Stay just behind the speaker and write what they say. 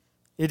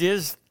It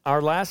is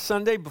our last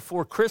Sunday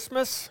before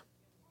Christmas,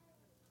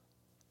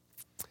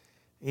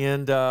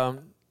 and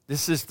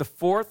this is the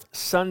fourth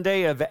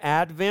Sunday of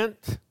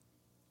Advent.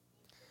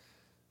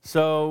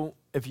 So,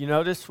 if you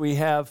notice, we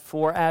have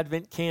 4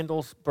 Advent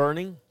candles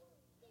burning,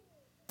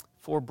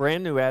 4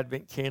 brand new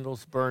Advent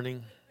candles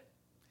burning,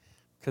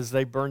 because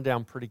they burn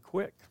down pretty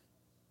quick.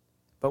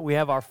 But we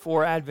have our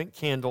 4 Advent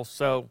candles,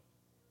 so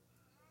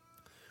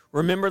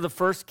remember the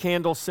first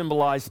candle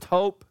symbolized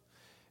hope,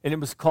 and it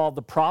was called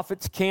the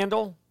prophet's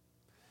candle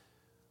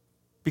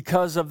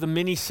because of the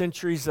many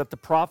centuries that the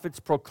prophets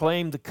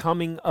proclaimed the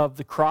coming of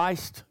the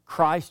Christ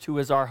who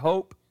is our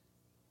hope.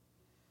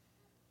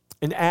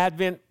 And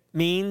Advent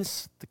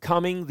means the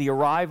coming, the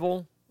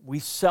arrival. We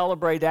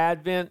celebrate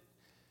Advent,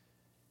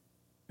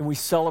 and we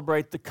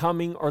celebrate the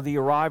coming or the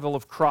arrival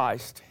of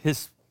Christ,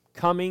 his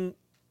coming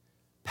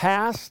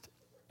past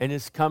and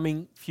his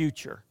coming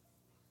future.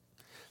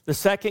 The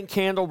second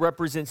candle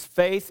represents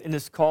faith and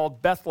is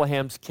called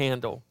Bethlehem's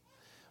candle.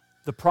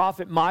 The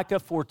prophet Micah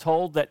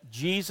foretold that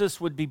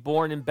Jesus would be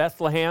born in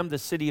Bethlehem, the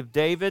city of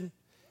David,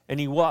 and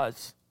he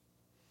was.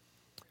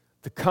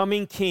 The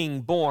coming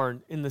king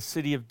born in the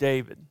city of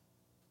David.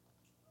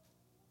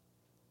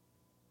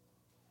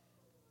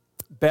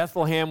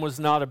 Bethlehem was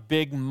not a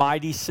big,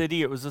 mighty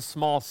city. It was a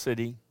small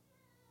city.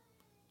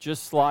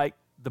 Just like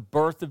the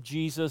birth of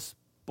Jesus,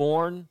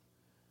 born,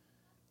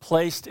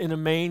 placed in a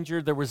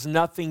manger. There was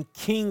nothing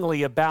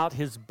kingly about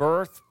his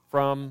birth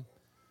from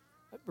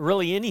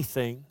really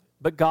anything,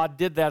 but God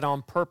did that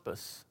on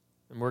purpose.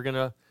 And we're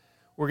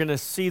gonna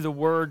see the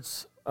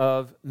words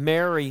of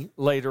Mary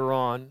later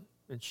on,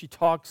 and she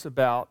talks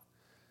about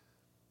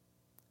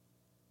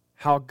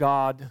how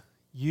God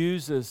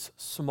uses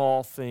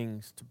small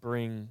things to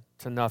bring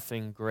to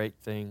nothing great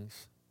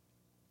things.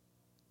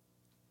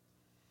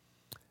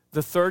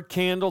 The third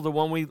candle, the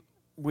one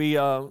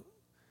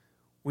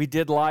we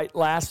did light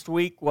last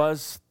week,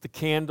 was the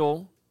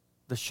candle,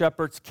 the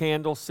shepherd's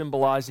candle,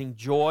 symbolizing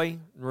joy.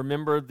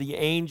 Remember, the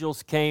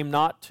angels came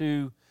not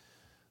to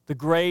the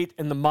great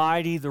and the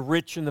mighty, the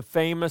rich and the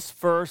famous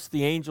first.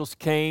 The angels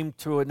came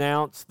to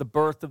announce the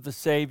birth of the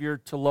Savior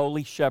to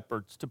lowly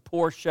shepherds, to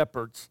poor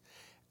shepherds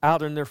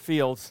out in their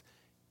fields.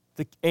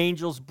 The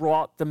angels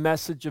brought the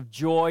message of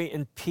joy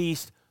and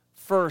peace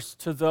first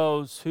to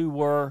those who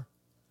were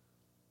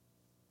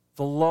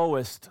the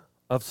lowest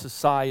of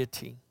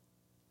society.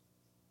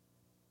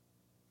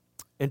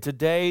 And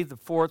today, the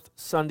fourth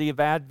Sunday of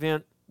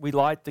Advent, we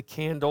light the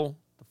candle,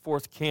 the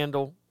fourth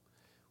candle,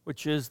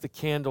 which is the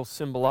candle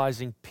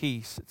symbolizing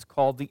peace. It's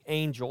called the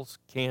angel's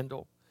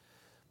candle,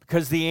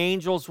 because the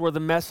angels were the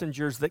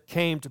messengers that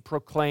came to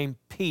proclaim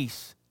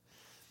peace.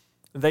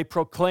 They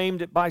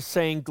proclaimed it by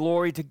saying,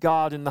 "Glory to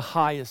God in the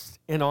highest,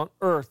 and on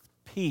earth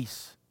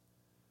peace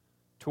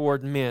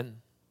toward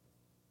men."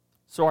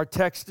 So our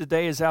text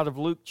today is out of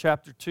Luke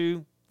chapter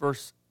 2,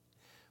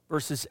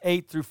 verses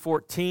 8 through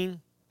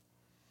 14.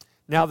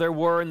 Now there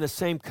were in the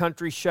same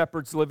country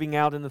shepherds living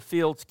out in the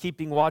fields,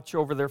 keeping watch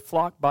over their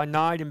flock by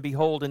night, and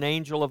behold, an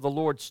angel of the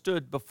Lord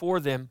stood before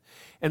them,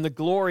 and the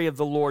glory of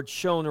the Lord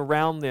shone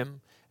around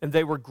them, and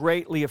they were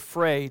greatly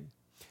afraid.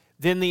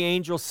 Then the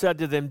angel said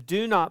to them,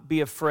 "Do not be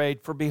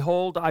afraid, for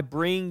behold, I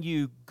bring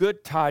you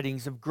good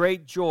tidings of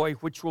great joy,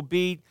 which will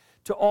be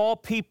to all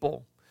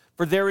people.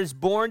 For there is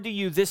born to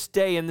you this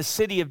day in the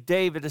city of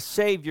David a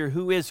Savior,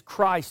 who is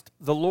Christ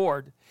the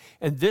Lord.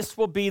 And this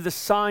will be the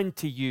sign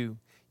to you.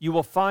 You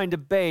will find a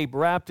babe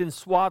wrapped in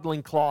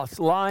swaddling cloths,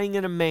 lying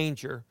in a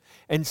manger."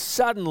 And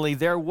suddenly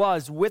there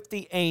was with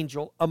the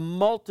angel a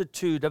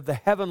multitude of the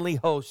heavenly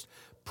host,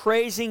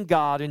 praising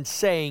God and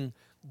saying,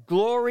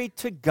 "Glory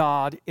to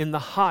God in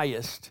the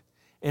highest,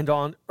 and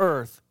on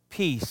earth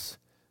peace,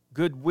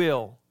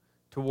 goodwill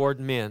toward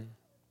men."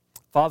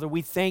 Father,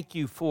 we thank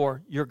you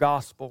for your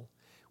gospel.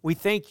 We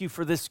thank you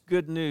for this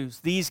good news,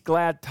 these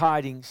glad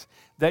tidings,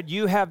 that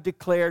you have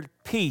declared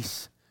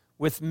peace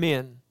with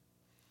men.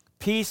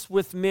 Peace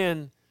with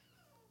men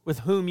with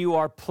whom you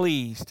are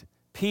pleased.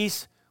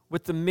 Peace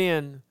with the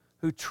men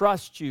who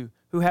trust you,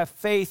 who have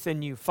faith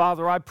in you.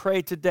 Father, I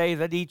pray today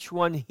that each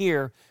one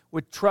here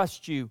would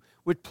trust you,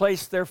 would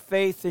place their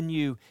faith in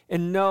you,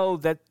 and know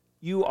that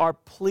you are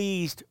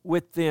pleased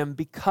with them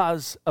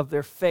because of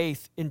their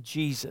faith in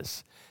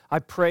Jesus. I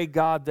pray,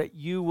 God, that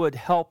you would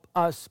help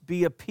us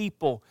be a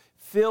people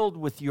filled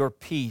with your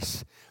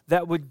peace,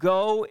 that would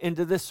go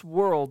into this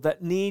world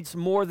that needs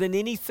more than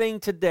anything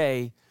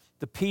today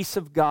the peace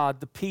of God,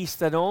 the peace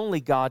that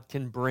only God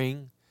can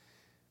bring,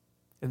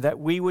 and that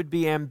we would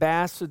be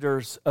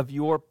ambassadors of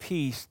your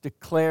peace,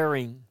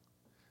 declaring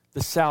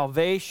the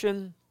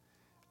salvation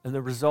and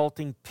the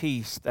resulting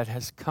peace that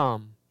has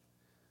come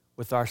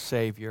with our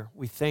Savior.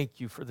 We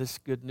thank you for this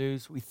good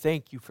news. We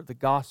thank you for the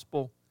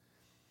gospel.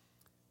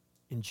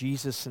 In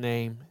Jesus'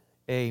 name,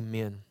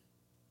 amen.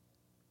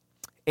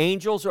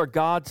 Angels are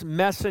God's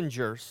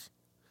messengers.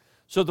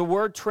 So the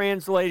word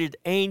translated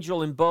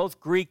angel in both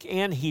Greek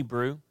and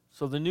Hebrew.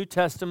 So the New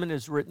Testament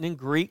is written in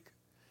Greek.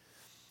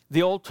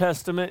 The Old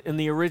Testament in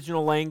the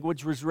original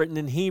language was written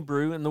in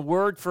Hebrew. And the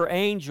word for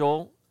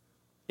angel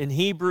in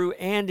Hebrew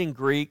and in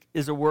Greek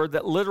is a word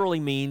that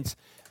literally means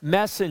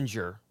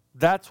messenger.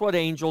 That's what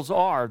angels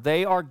are.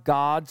 They are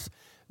God's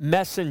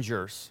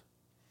messengers.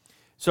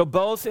 So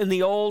both in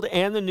the Old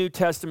and the New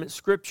Testament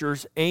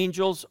scriptures,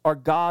 angels are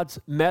God's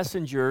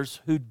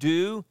messengers who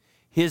do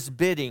his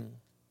bidding.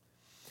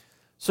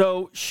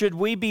 So should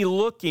we be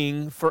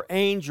looking for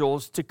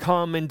angels to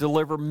come and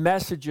deliver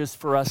messages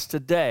for us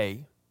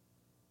today?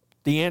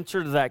 The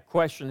answer to that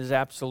question is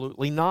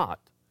absolutely not.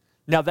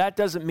 Now, that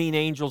doesn't mean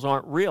angels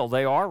aren't real.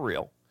 They are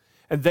real.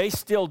 And they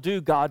still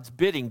do God's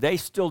bidding. They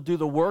still do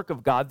the work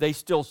of God. They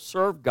still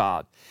serve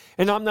God.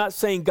 And I'm not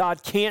saying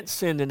God can't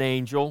send an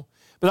angel,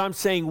 but I'm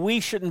saying we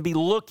shouldn't be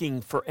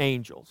looking for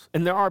angels.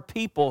 And there are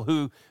people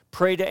who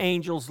pray to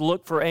angels,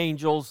 look for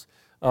angels,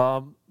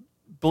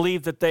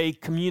 believe that they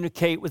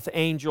communicate with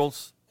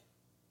angels.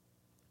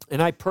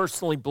 And I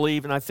personally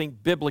believe, and I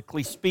think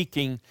biblically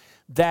speaking,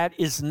 that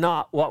is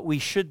not what we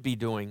should be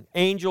doing.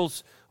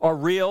 Angels are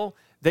real.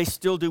 They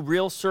still do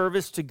real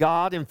service to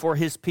God and for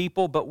his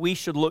people, but we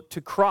should look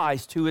to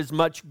Christ, who is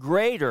much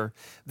greater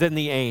than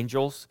the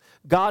angels.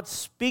 God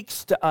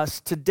speaks to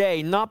us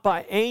today, not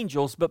by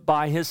angels, but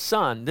by his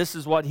Son. This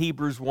is what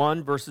Hebrews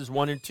 1, verses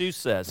 1 and 2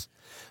 says.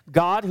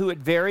 God who at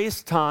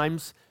various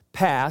times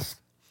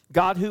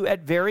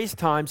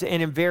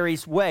and in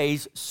various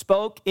ways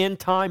spoke in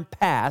time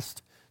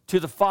past to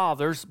the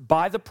fathers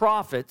by the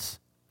prophets,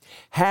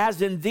 has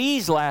in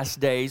these last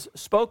days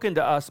spoken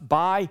to us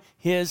by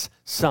his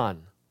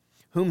Son,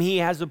 whom he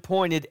has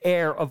appointed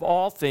heir of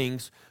all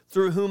things,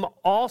 through whom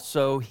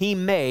also he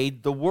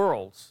made the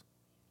worlds.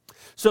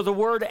 So the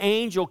word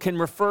angel can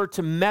refer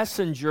to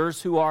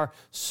messengers who are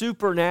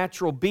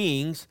supernatural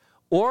beings,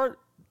 or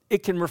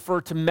it can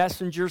refer to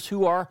messengers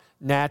who are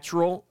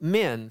natural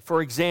men.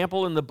 For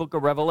example, in the book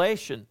of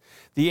Revelation,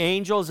 the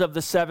angels of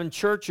the 7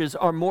 churches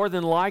are more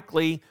than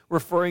likely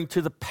referring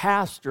to the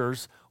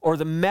pastors or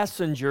the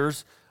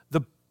messengers,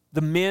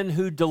 the men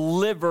who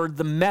delivered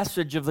the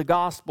message of the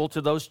gospel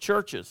to those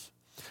churches.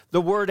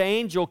 The word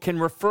angel can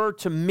refer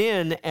to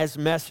men as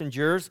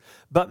messengers,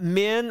 but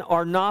men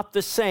are not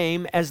the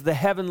same as the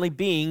heavenly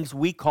beings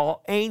we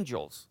call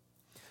angels.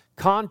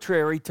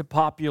 Contrary to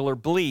popular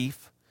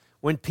belief,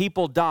 when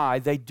people die,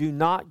 they do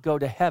not go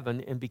to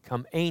heaven and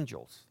become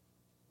angels.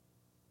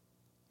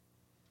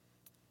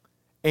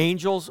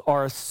 Angels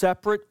are a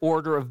separate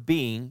order of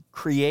being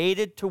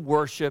created to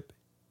worship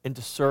and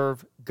to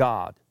serve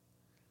God.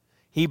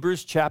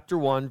 Hebrews chapter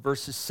 1,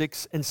 verses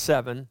 6 and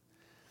 7,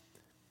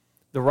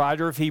 the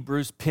writer of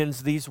Hebrews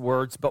pins these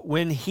words, but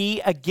when he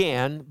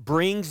again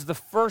brings the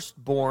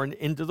firstborn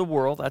into the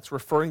world, that's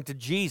referring to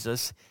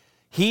Jesus,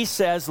 he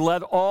says,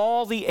 let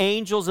all the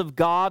angels of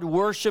God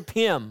worship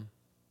him.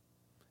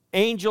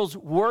 Angels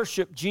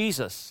worship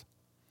Jesus.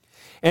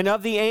 And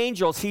of the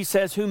angels, he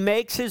says, who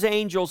makes his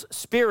angels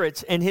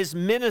spirits and his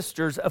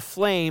ministers a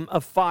flame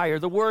of fire.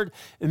 The word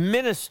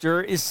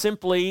minister is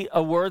simply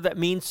a word that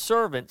means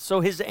servant.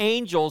 So his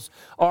angels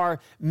are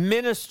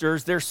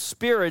ministers, they're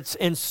spirits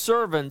and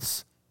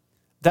servants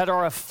that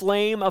are a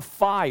flame of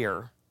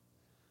fire.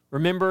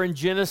 Remember in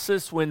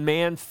Genesis when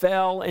man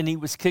fell and he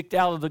was kicked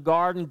out of the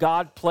garden,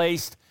 God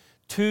placed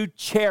 2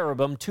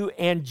 cherubim, 2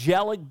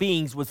 angelic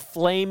beings with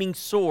flaming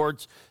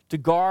swords to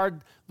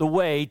guard the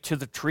way to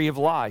the tree of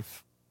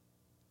life.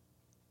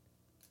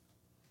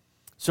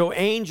 So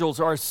angels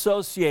are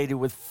associated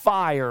with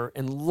fire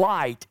and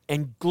light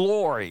and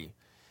glory.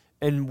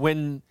 And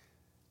when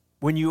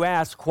you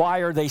ask, why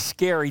are they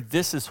scary?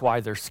 This is why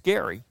they're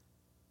scary.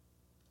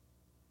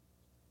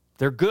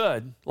 They're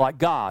good, like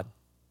God,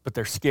 but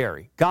they're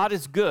scary. God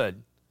is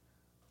good,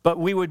 but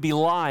we would be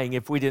lying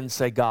if we didn't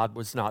say God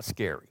was not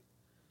scary.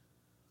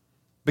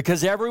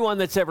 Because everyone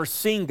that's ever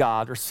seen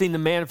God or seen the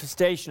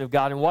manifestation of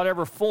God in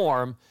whatever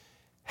form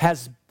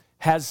has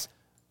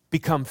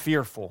become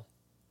fearful,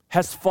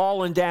 has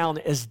fallen down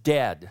as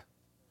dead.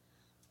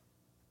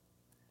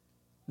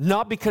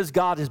 Not because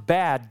God is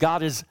bad.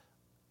 God is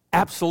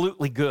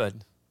absolutely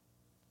good.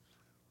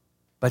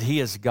 But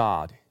he is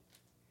God.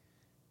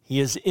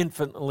 He is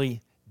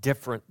infinitely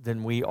different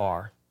than we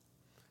are.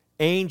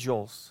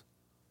 Angels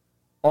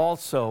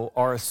also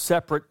are a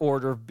separate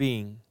order of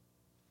being,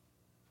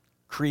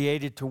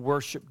 created to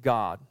worship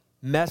God.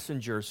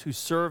 Messengers who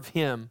serve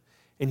him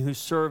and who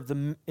serve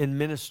and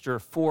minister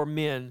for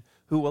men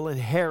who will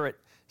inherit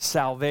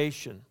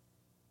salvation.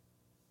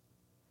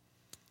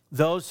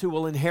 Those who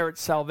will inherit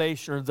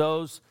salvation are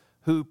those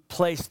who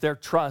place their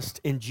trust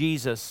in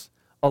Jesus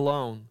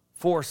alone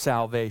for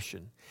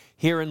salvation.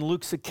 Here in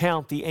Luke's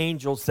account, the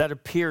angels that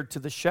appeared to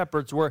the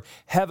shepherds were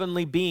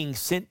heavenly beings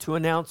sent to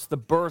announce the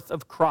birth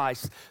of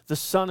Christ, the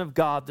Son of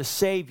God, the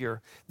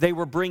Savior. They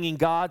were bringing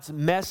God's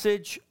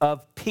message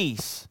of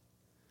peace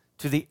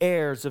to the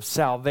heirs of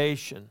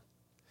salvation.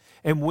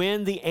 And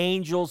when the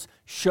angels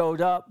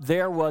showed up,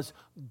 there was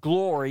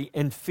glory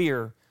and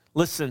fear.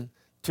 Listen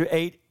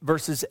to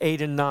verses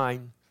 8 and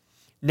 9.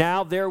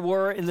 Now there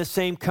were in the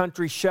same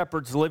country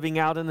shepherds living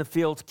out in the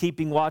fields,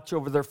 keeping watch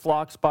over their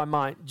flocks by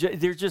night.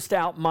 They're just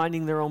out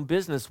minding their own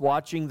business,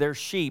 watching their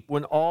sheep,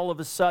 when all of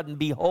a sudden,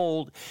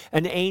 behold,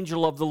 an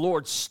angel of the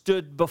Lord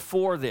stood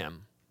before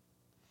them.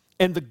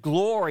 And the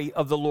glory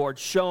of the Lord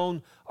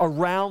shone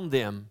around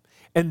them,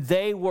 and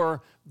they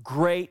were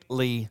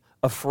greatly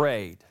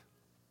afraid,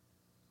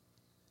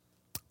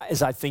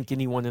 as I think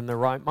anyone in their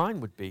right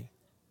mind would be.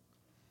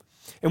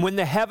 And when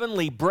the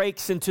heavenly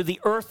breaks into the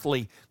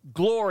earthly,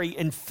 glory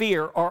and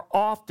fear are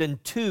often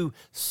two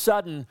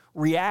sudden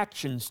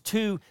reactions,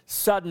 two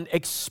sudden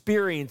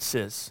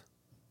experiences.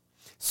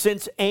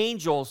 Since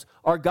angels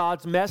are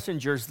God's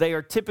messengers, they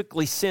are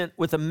typically sent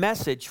with a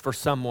message for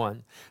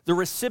someone. The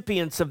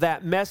recipients of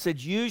that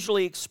message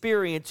usually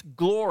experience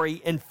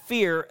glory and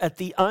fear at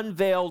the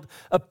unveiled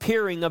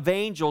appearing of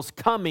angels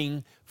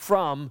coming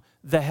from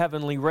the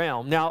heavenly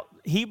realm. Now,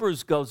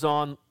 Hebrews goes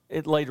on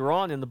later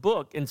on in the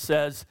book and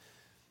says,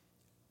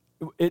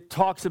 it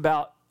talks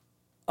about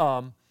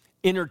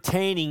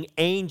entertaining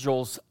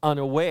angels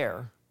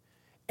unaware.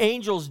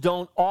 Angels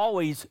don't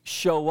always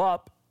show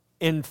up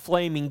in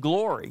flaming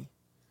glory.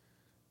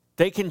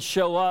 They can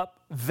show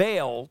up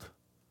veiled,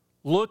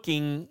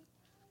 looking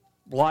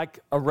like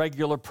a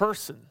regular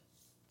person.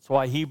 That's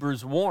why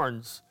Hebrews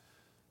warns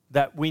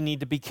that we need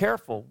to be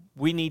careful.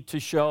 We need to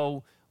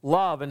show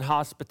love and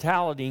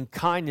hospitality and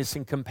kindness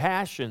and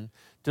compassion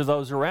to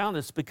those around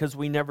us, because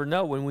we never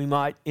know when we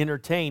might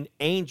entertain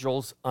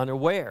angels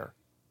unaware.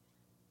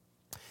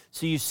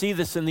 So you see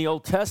this in the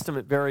Old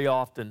Testament very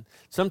often.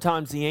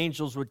 Sometimes the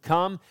angels would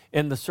come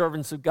and the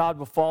servants of God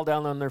would fall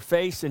down on their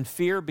face in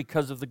fear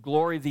because of the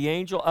glory of the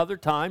angel. Other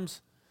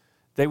times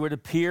they would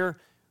appear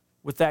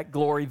with that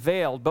glory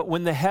veiled. But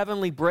when the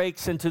heavenly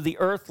breaks into the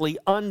earthly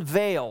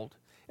unveiled,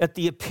 at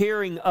the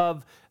appearing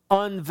of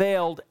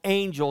unveiled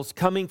angels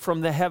coming from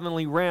the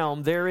heavenly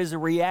realm, there is a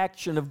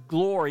reaction of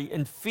glory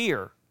and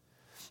fear.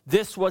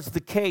 This was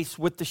the case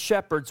with the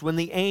shepherds when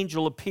the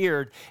angel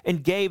appeared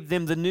and gave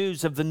them the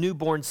news of the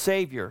newborn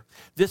Savior.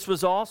 This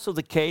was also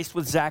the case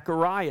with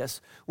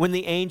Zacharias when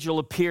the angel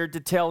appeared to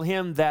tell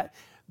him that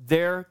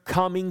their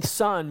coming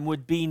son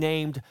would be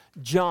named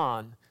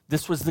John.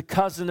 This was the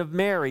cousin of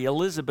Mary,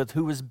 Elizabeth,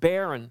 who was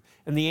barren.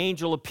 And the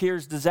angel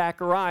appears to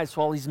Zacharias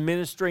while he's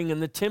ministering in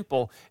the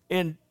temple,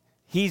 and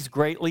he's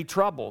greatly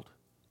troubled.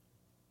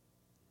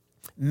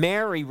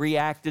 Mary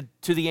reacted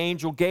to the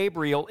angel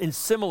Gabriel in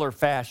similar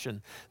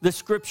fashion. The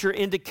scripture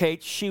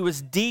indicates she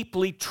was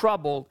deeply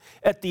troubled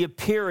at the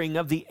appearing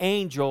of the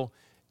angel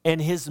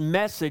and his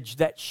message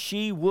that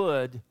she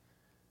would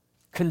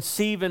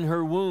conceive in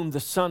her womb the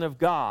Son of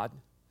God.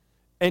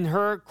 And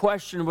her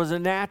question was a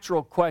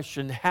natural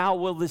question: how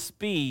will this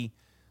be,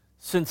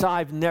 since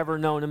I've never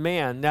known a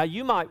man? Now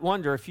you might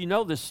wonder, if you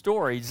know this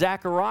story,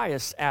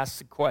 Zacharias asked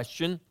the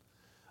question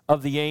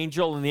of the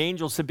angel, and the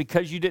angel said,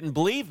 because you didn't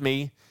believe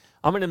me,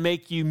 I'm going to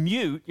make you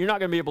mute. You're not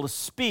going to be able to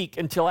speak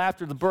until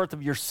after the birth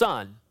of your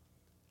son.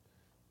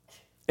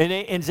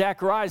 And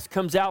Zacharias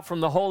comes out from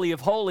the Holy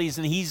of Holies,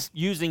 and he's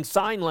using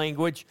sign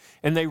language,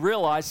 and they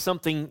realize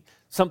something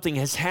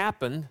has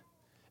happened.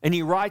 And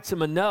he writes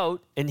him a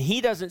note, and he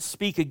doesn't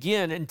speak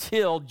again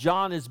until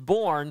John is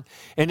born.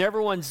 And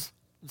everyone's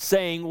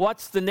saying,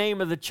 what's the name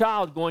of the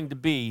child going to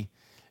be?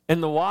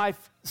 And the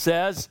wife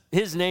says,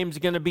 his name's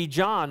going to be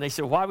John. They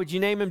said, why would you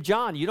name him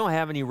John? You don't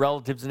have any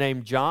relatives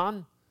named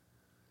John.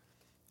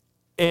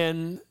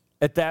 And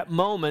at that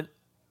moment,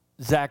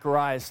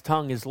 Zacharias'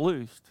 tongue is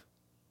loosed.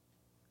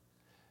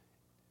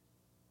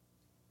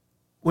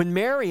 When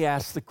Mary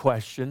asks the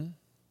question,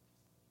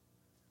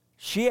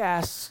 she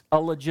asks a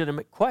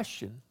legitimate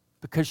question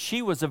because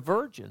she was a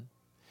virgin.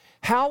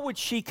 How would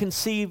she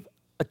conceive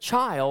a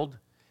child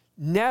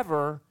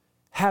never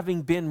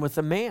having been with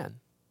a man?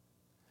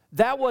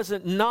 That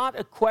wasn't not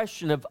a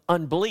question of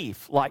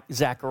unbelief like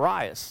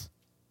Zacharias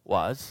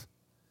was.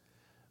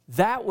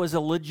 That was a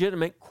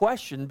legitimate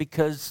question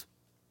because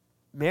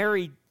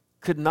Mary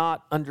could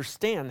not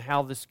understand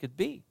how this could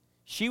be.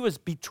 She was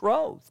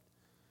betrothed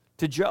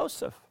to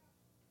Joseph.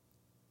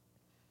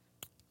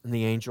 And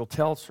the angel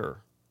tells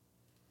her,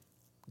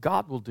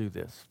 God will do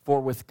this,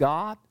 for with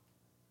God,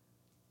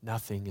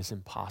 nothing is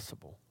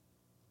impossible.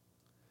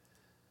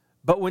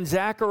 But when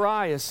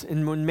Zacharias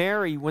and when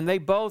Mary, when they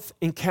both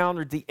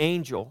encountered the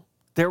angel,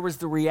 there was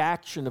the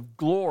reaction of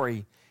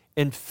glory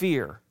and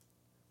fear.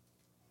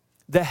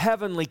 The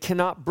heavenly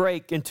cannot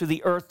break into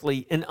the earthly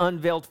in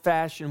unveiled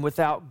fashion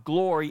without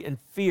glory and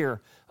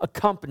fear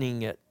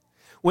accompanying it.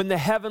 When the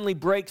heavenly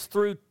breaks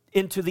through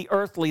into the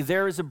earthly,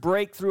 there is a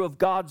breakthrough of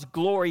God's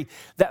glory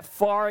that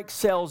far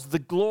excels the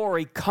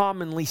glory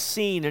commonly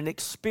seen and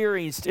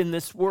experienced in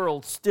this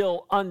world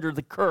still under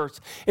the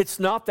curse. It's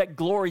not that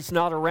glory's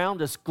not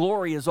around us.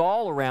 Glory is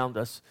all around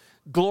us.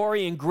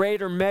 Glory in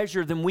greater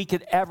measure than we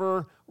could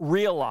ever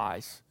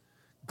realize.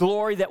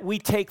 Glory that we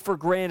take for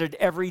granted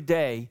every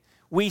day.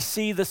 We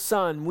see the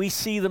sun, we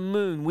see the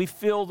moon, we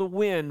feel the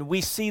wind, we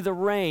see the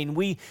rain,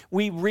 we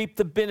reap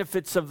the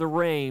benefits of the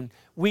rain,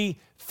 we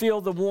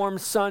feel the warm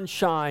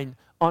sunshine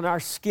on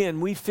our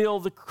skin. We feel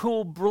the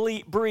cool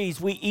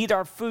breeze. We eat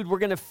our food. We're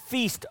going to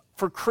feast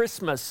for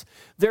Christmas.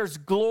 There's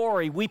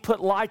glory. We put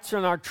lights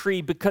on our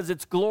tree because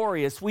it's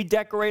glorious. We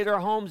decorate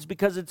our homes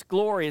because it's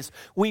glorious.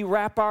 We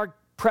wrap our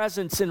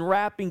presents in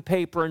wrapping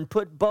paper and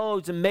put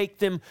bows and make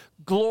them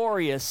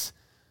glorious.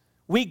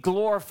 We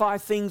glorify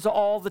things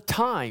all the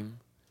time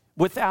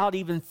without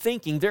even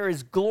thinking. There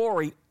is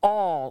glory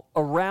all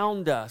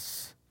around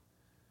us.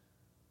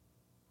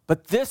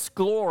 But this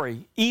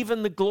glory,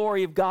 even the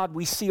glory of God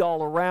we see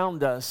all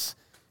around us,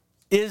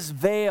 is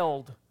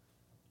veiled.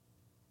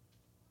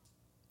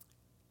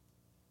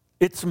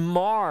 It's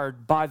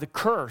marred by the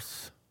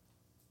curse.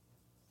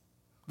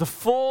 The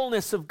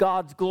fullness of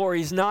God's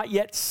glory is not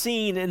yet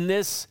seen in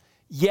this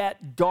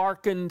yet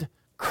darkened,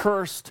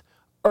 cursed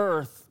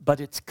earth, but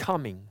it's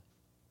coming.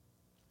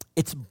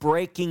 It's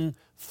breaking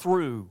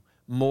through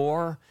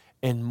more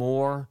and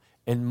more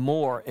and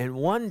more. And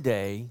one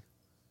day,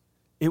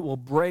 it will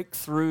break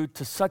through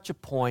to such a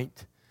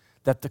point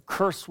that the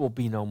curse will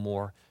be no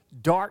more,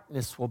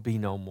 darkness will be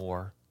no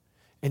more,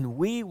 and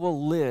we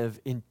will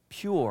live in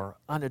pure,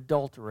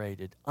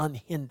 unadulterated,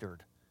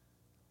 unhindered,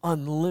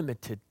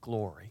 unlimited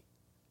glory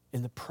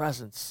in the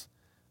presence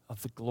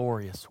of the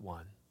glorious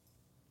one.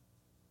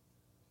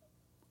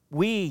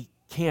 We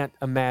can't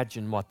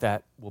imagine what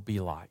that will be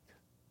like.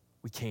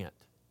 We can't.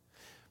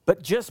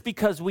 But just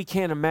because we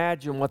can't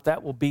imagine what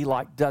that will be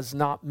like does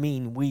not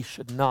mean we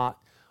should not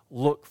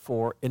look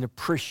for and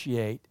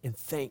appreciate and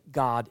thank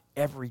God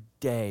every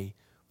day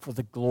for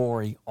the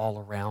glory all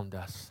around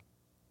us.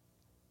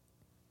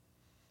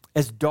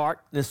 As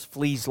darkness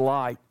flees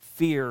light,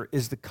 fear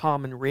is the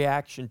common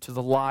reaction to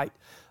the light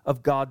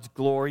of God's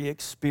glory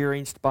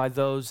experienced by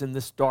those in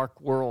this dark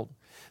world.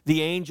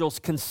 The angels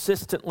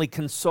consistently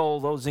console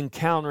those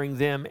encountering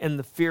them in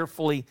the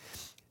fearfully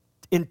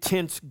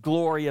intense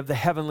glory of the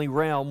heavenly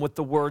realm with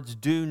the words,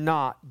 "Do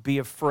not be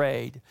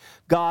afraid."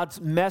 God's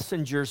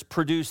messengers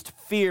produced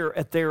fear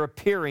at their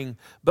appearing,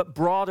 but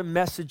brought a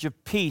message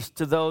of peace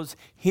to those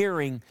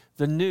hearing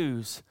the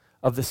news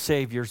of the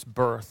Savior's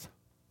birth.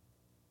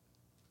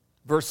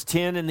 Verse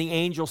 10, and the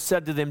angel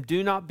said to them,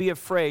 "Do not be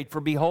afraid, for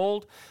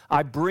behold,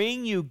 I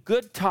bring you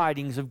good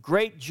tidings of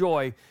great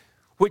joy,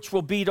 which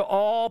will be to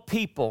all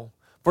people.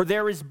 For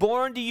there is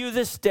born to you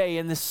this day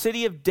in the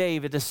city of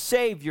David a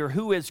Savior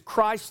who is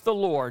Christ the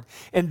Lord.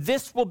 And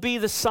this will be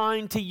the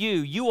sign to you.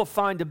 You will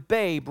find a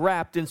babe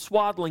wrapped in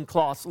swaddling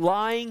cloths,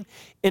 lying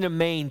in a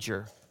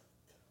manger."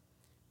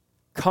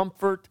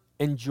 Comfort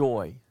and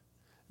joy.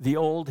 The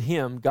old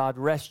hymn, "God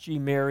Rest Ye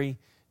Merry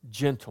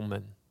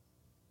Gentlemen,"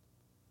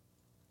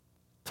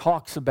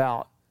 talks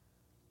about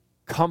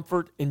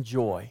comfort and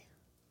joy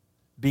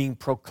being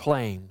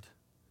proclaimed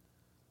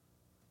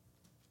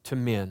to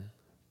men.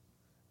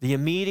 The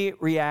immediate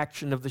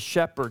reaction of the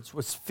shepherds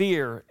was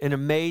fear and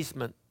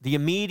amazement. The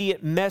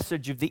immediate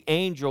message of the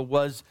angel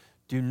was,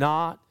 "Do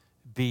not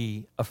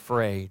be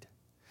afraid."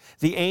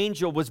 The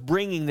angel was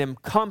bringing them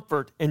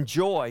comfort and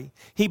joy.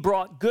 He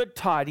brought good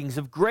tidings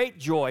of great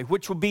joy,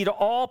 which will be to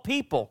all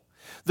people.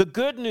 The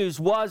good news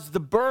was the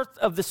birth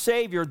of the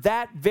Savior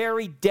that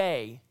very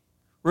day.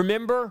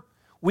 Remember,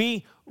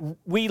 we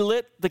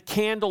lit the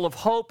candle of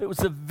hope. It was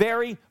the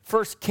very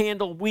first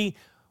candle we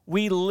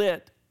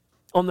lit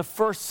on the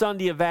first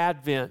Sunday of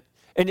Advent,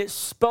 and it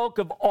spoke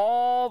of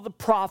all the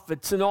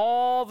prophets and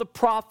all the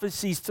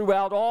prophecies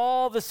throughout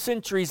all the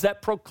centuries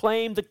that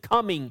proclaimed the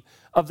coming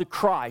of the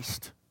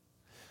Christ.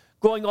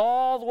 Going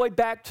all the way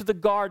back to the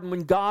garden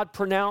when God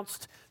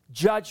pronounced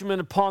judgment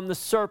upon the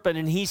serpent,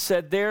 and he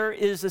said, "There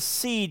is a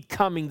seed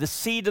coming, the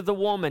seed of the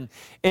woman,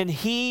 and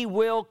he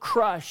will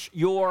crush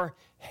your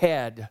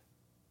head."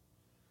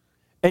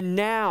 And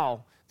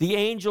now the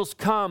angels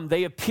come,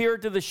 they appear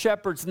to the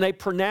shepherds, and they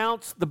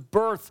pronounce the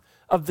birth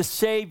of the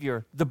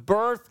Savior, the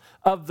birth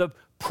of the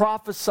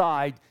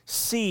prophesied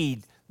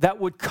seed that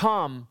would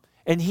come.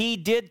 And he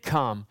did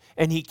come,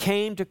 and he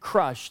came to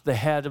crush the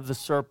head of the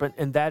serpent,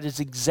 and that is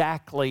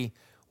exactly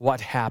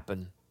what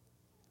happened.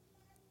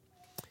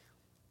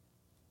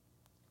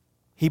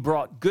 He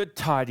brought good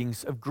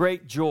tidings of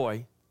great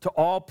joy to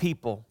all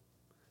people.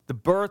 The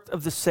birth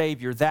of the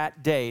Savior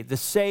that day, the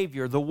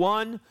Savior, the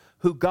one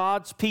who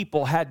God's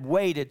people had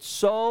waited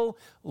so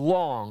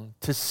long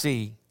to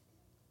see.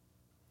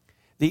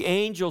 The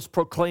angels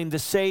proclaimed the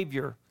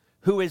Savior,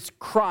 who is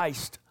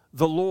Christ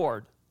the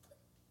Lord.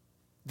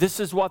 This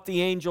is what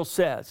the angel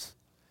says.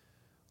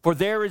 "For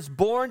there is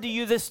born to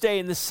you this day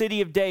in the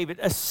city of David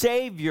a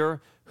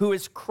Savior who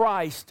is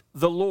Christ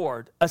the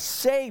Lord." A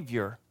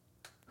Savior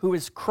who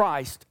is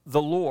Christ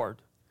the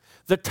Lord.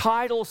 The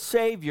title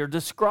Savior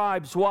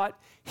describes what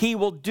he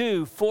will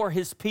do for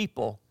his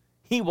people.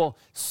 He will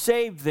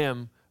save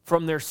them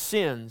from their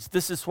sins.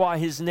 This is why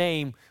his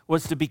name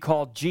was to be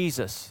called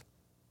Jesus.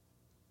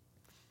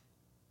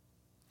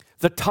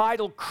 The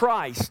title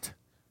Christ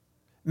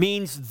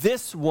means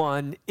this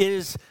one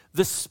is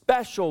the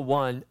special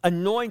one,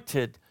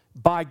 anointed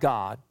by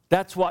God.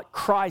 That's what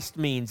Christ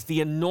means,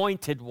 the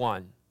anointed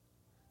one.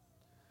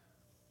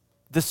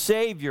 The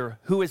Savior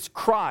who is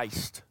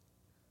Christ,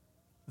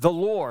 the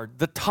Lord.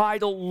 The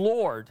title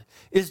Lord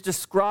is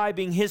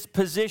describing his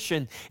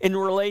position in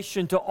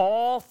relation to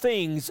all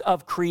things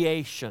of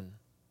creation.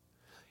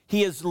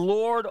 He is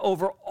Lord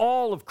over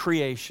all of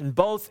creation,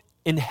 both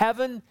in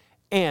heaven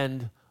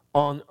and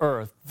on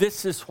earth.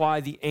 This is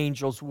why the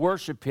angels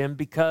worship him,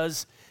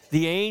 because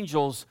the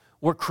angels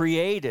were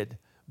created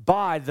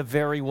by the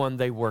very one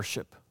they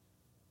worship.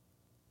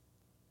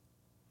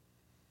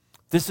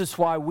 This is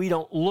why we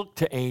don't look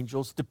to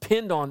angels,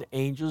 depend on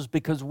angels,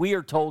 because we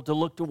are told to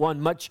look to one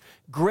much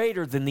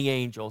greater than the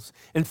angels.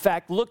 In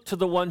fact, look to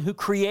the one who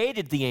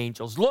created the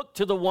angels. Look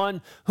to the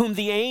one whom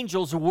the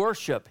angels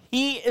worship.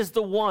 He is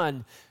the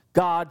one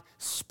God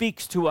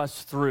speaks to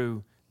us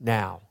through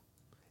now.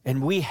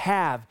 And we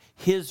have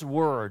his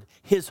word,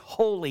 his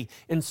holy,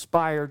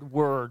 inspired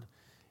word,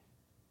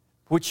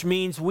 which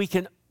means we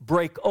can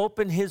break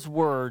open his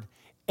word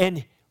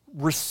and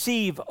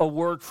receive a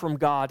word from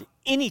God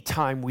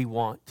anytime we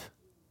want.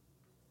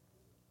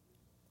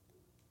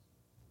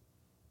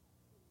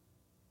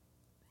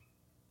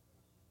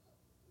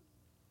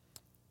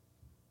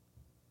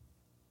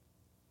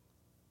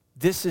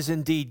 This is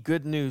indeed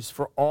good news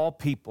for all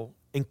people,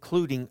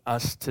 including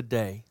us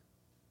today.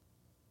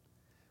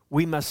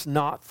 We must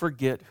not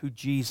forget who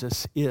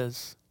Jesus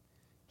is.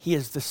 He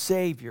is the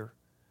Savior,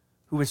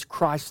 who is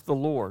Christ the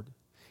Lord.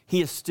 He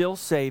is still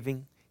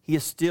saving. He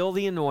is still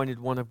the anointed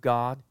one of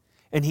God.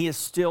 And he is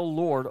still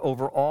Lord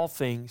over all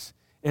things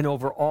and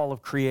over all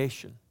of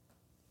creation.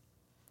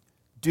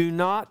 Do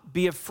not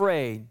be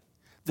afraid.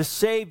 The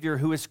Savior,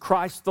 who is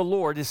Christ the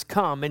Lord, is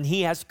come, and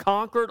he has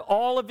conquered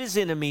all of his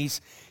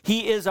enemies.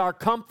 He is our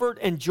comfort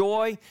and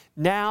joy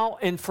now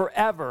and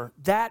forever.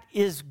 That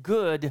is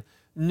good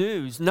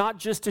news, not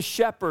just to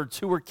shepherds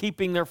who were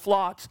keeping their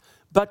flocks,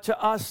 but to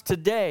us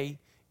today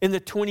in the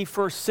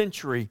 21st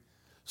century,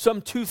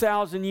 some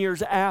 2,000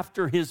 years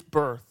after his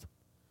birth.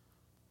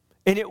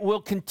 And it will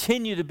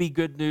continue to be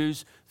good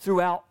news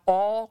throughout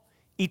all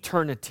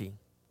eternity.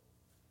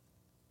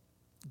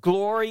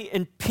 Glory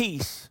and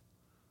peace.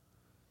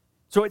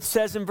 So it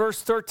says in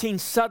verse 13,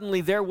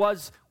 suddenly there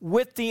was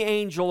with the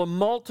angel a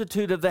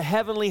multitude of the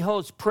heavenly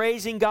host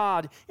praising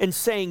God and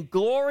saying,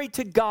 glory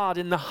to God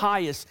in the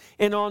highest,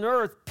 and on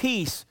earth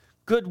peace,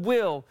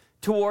 goodwill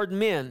toward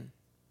men.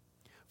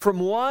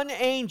 From one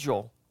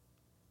angel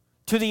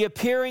to the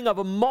appearing of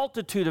a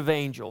multitude of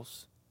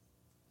angels.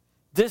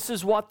 This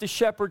is what the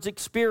shepherds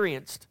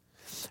experienced.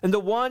 And the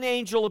one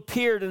angel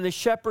appeared, and the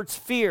shepherds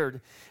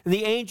feared. And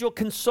the angel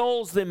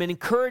consoles them and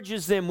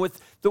encourages them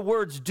with the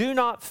words, do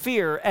not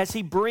fear, as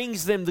he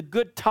brings them the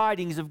good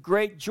tidings of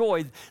great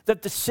joy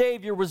that the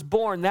Savior was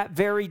born that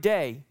very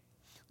day.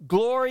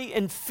 Glory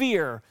and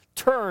fear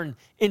turn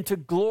into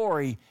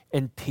glory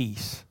and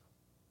peace.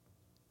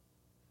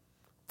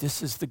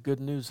 This is the good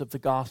news of the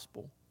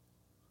gospel.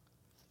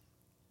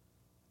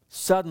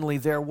 Suddenly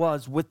there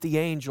was with the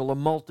angel a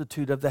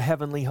multitude of the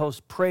heavenly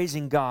host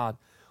praising God.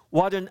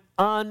 What an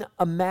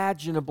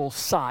unimaginable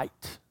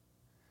sight.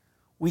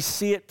 We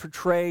see it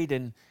portrayed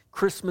in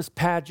Christmas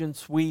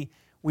pageants. We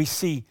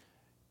see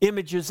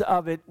images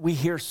of it. We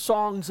hear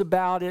songs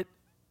about it.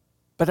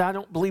 But I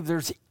don't believe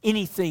there's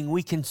anything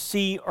we can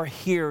see or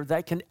hear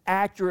that can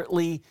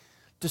accurately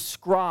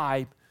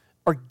describe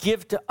or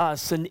give to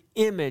us an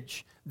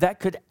image that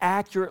could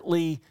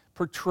accurately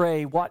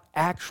portray what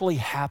actually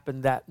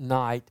happened that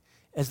night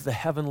as the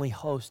heavenly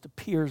host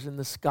appears in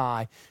the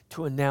sky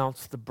to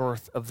announce the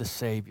birth of the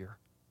Savior.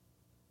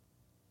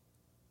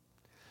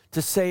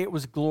 To say it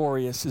was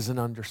glorious is an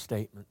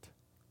understatement,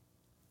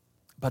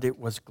 but it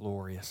was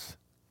glorious.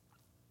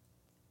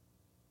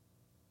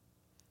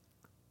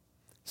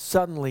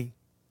 Suddenly,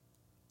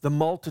 the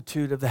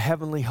multitude of the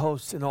heavenly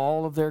hosts in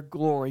all of their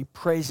glory,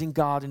 praising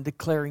God and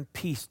declaring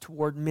peace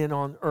toward men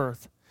on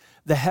earth.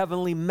 The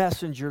heavenly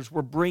messengers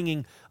were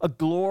bringing a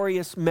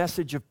glorious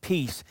message of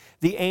peace.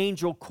 The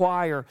angel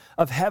choir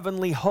of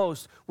heavenly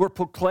hosts were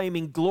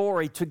proclaiming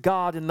glory to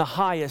God in the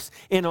highest,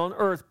 and on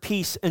earth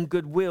peace and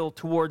goodwill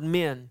toward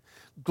men.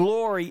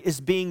 Glory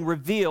is being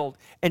revealed,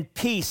 and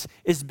peace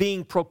is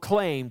being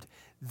proclaimed.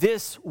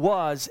 This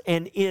was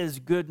and is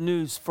good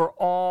news for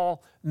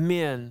all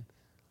men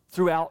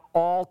throughout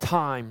all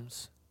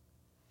times.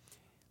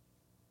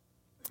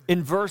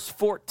 In verse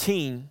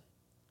 14,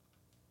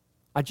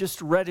 I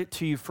just read it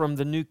to you from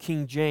the New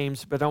King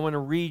James, but I want to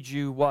read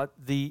you what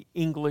the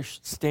English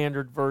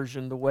Standard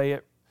Version, the way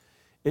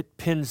it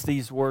pins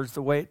these words,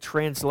 the way it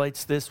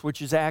translates this,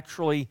 which is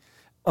actually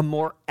a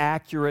more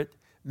accurate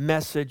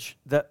message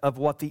of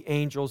what the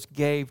angels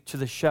gave to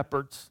the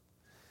shepherds.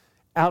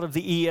 Out of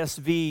the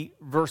ESV,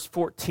 verse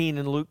 14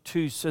 in Luke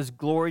 2 says,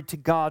 glory to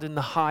God in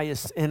the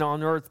highest, and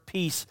on earth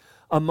peace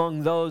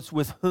among those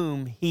with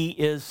whom he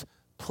is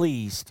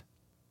pleased.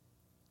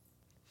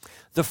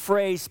 The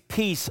phrase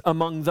peace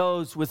among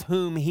those with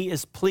whom he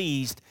is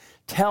pleased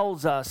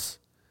tells us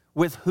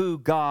with who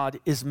God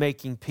is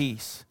making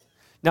peace.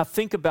 Now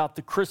think about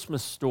the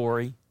Christmas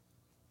story.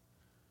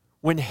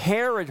 When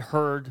Herod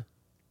heard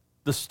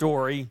the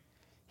story,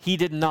 he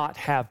did not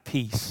have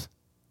peace.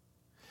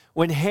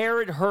 When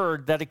Herod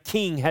heard that a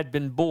king had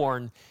been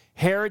born,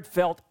 Herod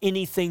felt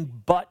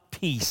anything but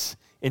peace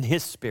in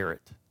his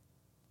spirit.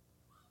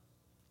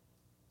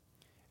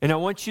 And I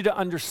want you to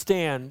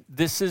understand,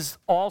 this is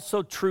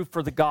also true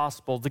for the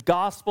gospel. The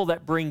gospel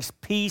that brings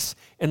peace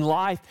and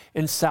life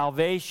and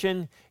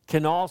salvation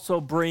can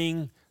also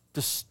bring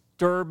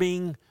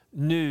disturbing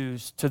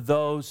news to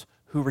those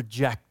who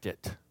reject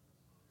it.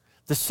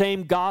 The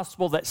same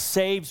gospel that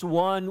saves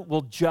one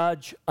will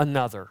judge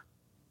another.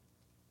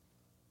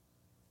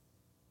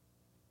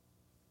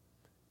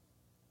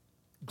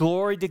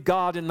 Glory to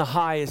God in the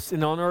highest,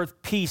 and on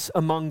earth peace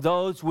among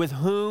those with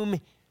whom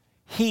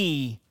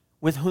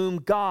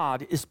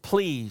God is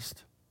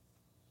pleased.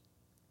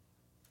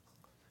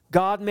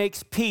 God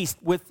makes peace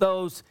with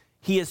those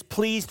he is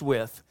pleased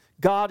with.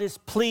 God is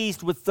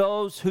pleased with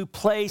those who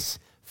place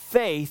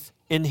faith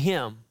in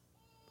him.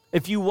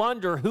 If you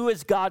wonder who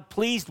is God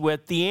pleased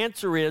with, the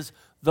answer is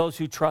those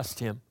who trust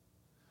him.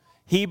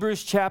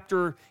 Hebrews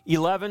chapter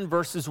 11,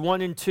 verses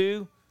 1 and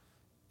 2.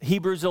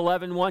 Hebrews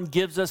 11:1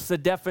 gives us the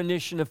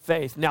definition of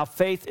faith. Now,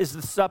 faith is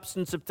the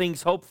substance of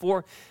things hoped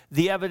for,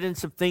 the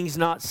evidence of things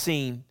not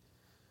seen.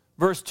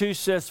 Verse 2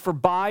 says, for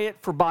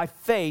by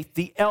faith,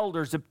 the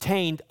elders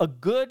obtained a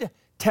good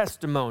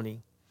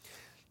testimony.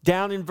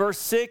 Down in verse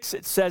 6,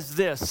 it says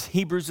this,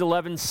 Hebrews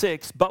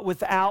 11:6, but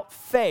without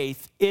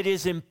faith, it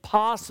is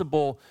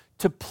impossible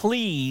to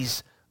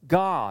please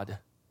God.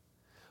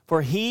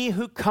 For he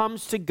who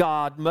comes to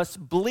God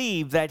must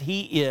believe that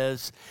he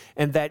is,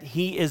 and that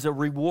he is a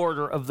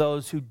rewarder of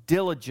those who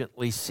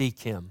diligently seek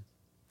him.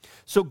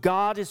 So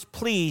God is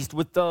pleased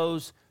with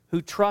those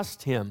who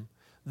trust him,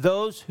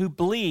 those who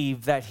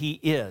believe that he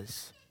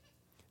is.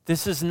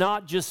 This is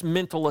not just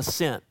mental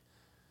assent.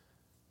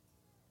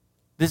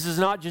 This is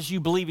not just you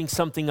believing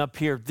something up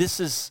here. This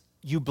is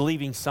you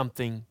believing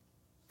something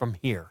from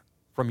here,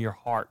 from your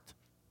heart.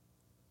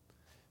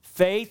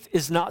 Faith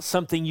is not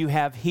something you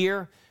have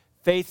here.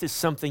 Faith is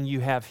something you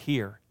have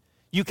here.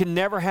 You can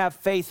never have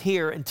faith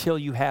here until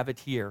you have it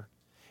here.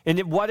 And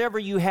whatever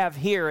you have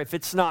here, if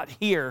it's not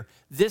here,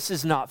 this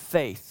is not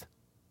faith.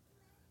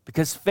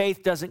 Because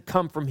faith doesn't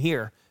come from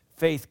here.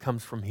 Faith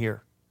comes from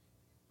here.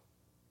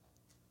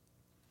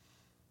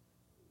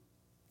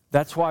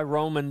 That's why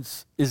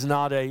Romans is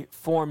not a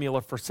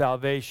formula for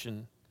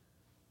salvation.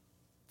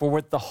 For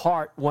with the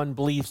heart one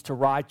believes to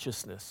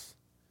righteousness.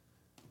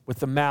 With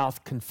the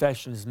mouth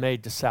confession is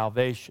made to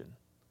salvation.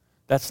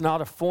 That's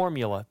not a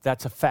formula,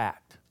 that's a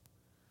fact.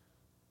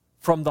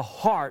 From the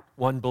heart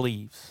one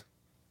believes.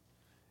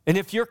 And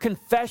if your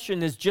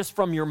confession is just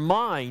from your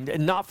mind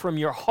and not from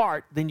your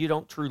heart, then you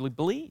don't truly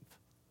believe.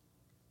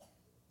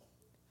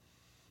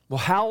 Well,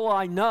 how will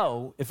I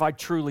know if I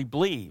truly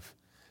believe?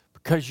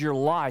 Because your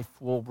life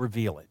will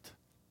reveal it.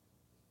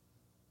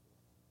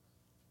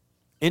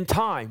 In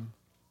time,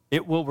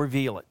 it will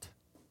reveal it.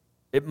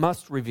 It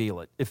must reveal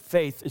it if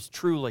faith is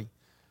truly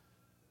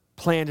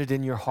planted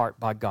in your heart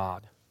by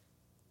God.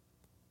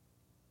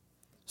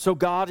 So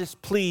God is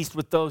pleased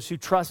with those who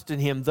trust in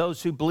him,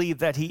 those who believe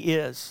that he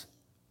is,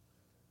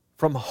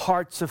 from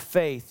hearts of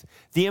faith.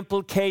 The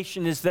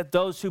implication is that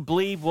those who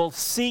believe will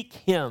seek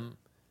him.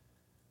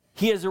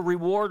 He is a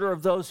rewarder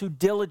of those who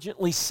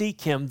diligently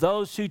seek him.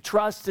 Those who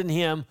trust in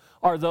him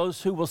are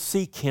those who will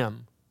seek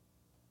him.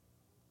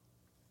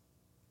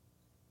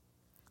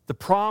 The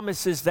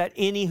promise is that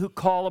any who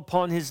call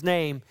upon his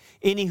name,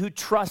 any who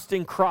trust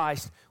in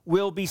Christ,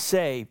 will be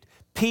saved.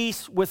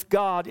 Peace with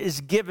God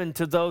is given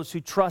to those who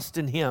trust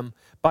in him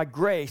by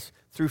grace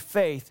through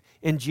faith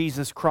in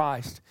Jesus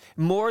Christ.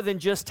 More than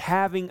just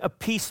having a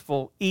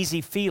peaceful,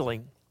 easy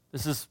feeling.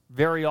 This is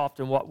very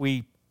often what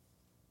we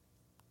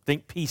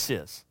think peace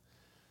is.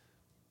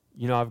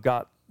 You know, I've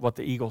got what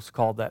the Eagles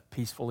call that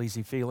peaceful,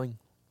 easy feeling.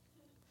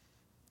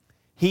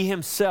 He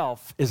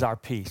himself is our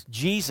peace.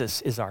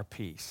 Jesus is our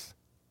peace.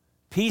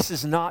 Peace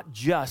is not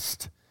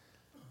just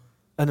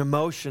an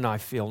emotion I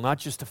feel, not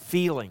just a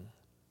feeling.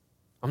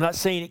 I'm not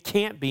saying it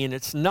can't be, and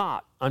it's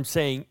not. I'm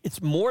saying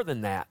it's more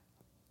than that.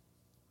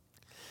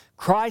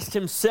 Christ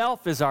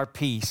himself is our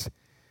peace.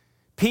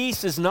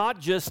 Peace is not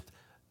just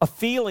a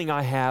feeling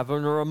I have or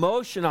an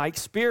emotion I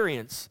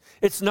experience.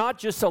 It's not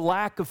just a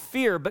lack of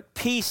fear, but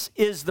peace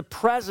is the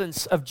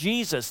presence of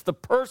Jesus, the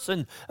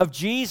person of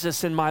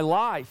Jesus in my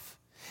life.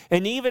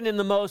 And even in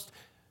the most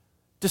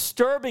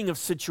disturbing of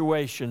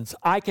situations,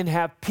 I can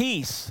have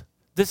peace.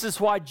 This is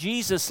why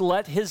Jesus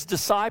let his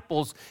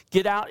disciples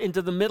get out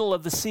into the middle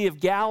of the Sea of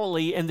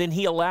Galilee, and then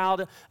he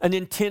allowed an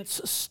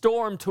intense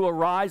storm to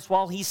arise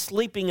while he's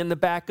sleeping in the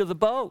back of the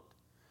boat.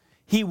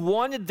 He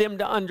wanted them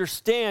to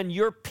understand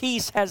your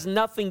peace has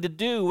nothing to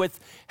do with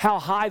how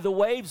high the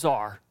waves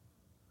are.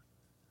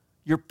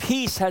 Your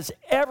peace has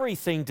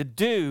everything to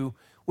do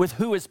with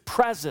who is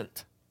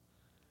present.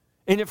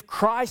 And if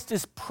Christ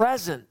is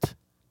present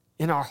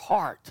in our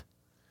heart,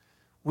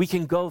 we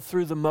can go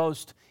through the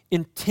most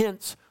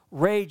intense,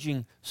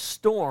 raging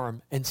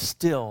storm and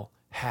still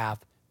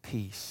have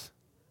peace.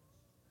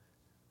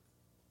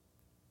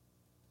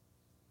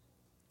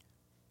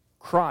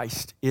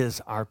 Christ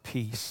is our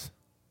peace.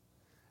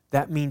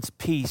 That means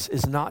peace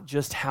is not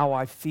just how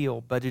I feel,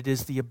 but it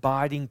is the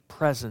abiding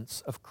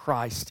presence of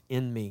Christ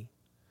in me.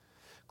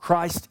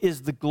 Christ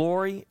is the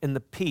glory and the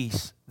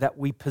peace that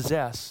we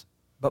possess.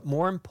 But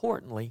more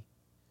importantly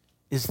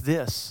is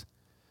this: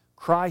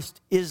 Christ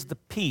is the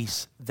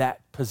peace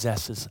that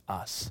possesses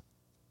us.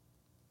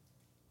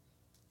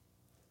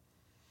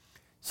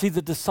 See,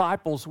 the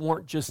disciples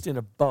weren't just in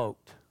a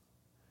boat.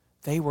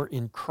 They were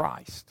in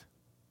Christ.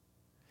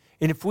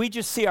 And if we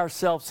just see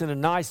ourselves in a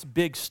nice,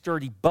 big,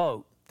 sturdy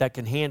boat that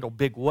can handle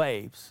big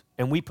waves,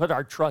 and we put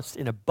our trust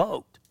in a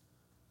boat,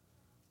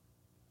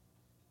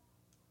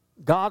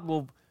 God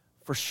will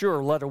for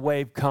sure let a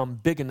wave come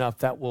big enough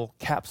that will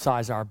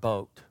capsize our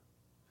boat.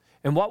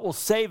 And what will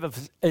save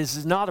us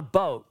is not a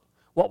boat.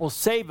 What will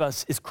save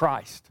us is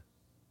Christ.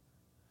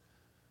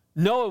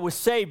 Noah was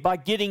saved by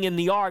getting in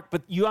the ark,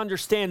 but you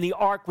understand the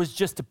ark was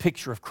just a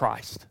picture of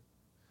Christ.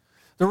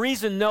 The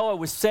reason Noah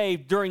was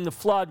saved during the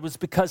flood was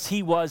because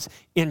he was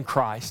in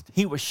Christ.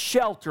 He was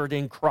sheltered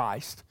in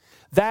Christ.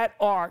 That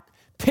ark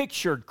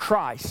pictured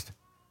Christ.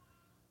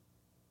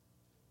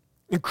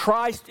 And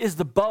Christ is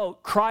the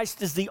boat.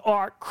 Christ is the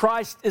ark.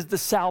 Christ is the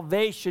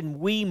salvation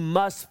we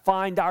must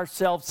find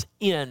ourselves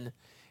in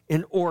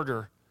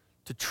order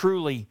to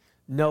truly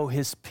know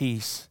his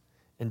peace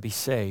and be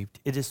saved.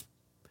 It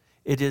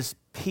is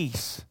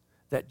peace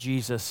that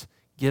Jesus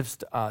gives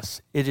to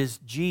us. It is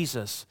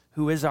Jesus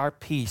who is our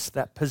peace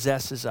that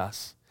possesses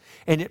us.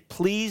 And it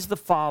pleased the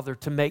Father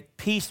to make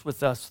peace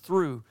with us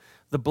through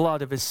the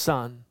blood of his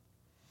Son.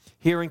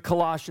 Here in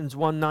Colossians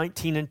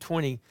 1:19 and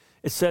 20,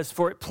 it says,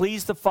 "For it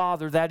pleased the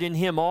Father that in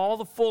him all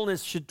the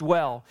fullness should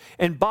dwell,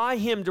 and by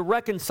him to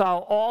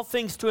reconcile all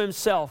things to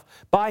himself,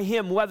 by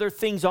him whether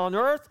things on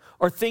earth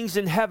or things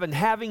in heaven,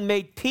 having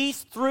made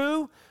peace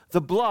through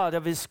the blood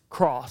of his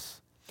cross."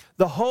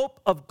 The hope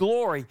of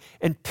glory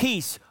and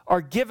peace are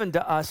given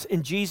to us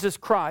in Jesus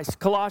Christ.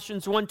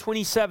 Colossians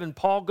 1:27,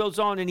 Paul goes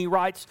on and he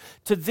writes,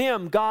 "To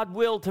them God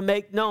willed to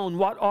make known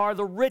what are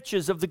the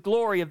riches of the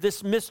glory of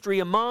this mystery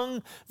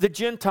among the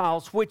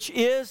Gentiles, which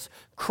is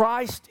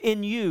Christ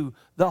in you,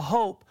 the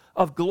hope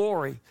of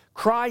glory."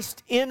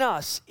 Christ in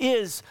us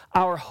is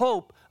our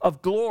hope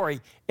of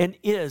glory and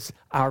is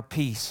our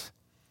peace.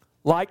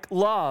 Like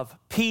love,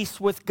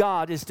 peace with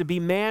God is to be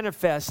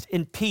manifest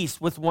in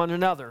peace with one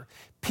another.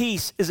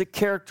 Peace is a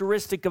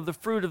characteristic of the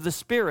fruit of the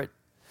Spirit.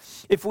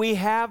 If we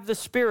have the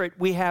Spirit,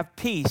 we have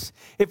peace.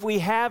 If we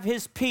have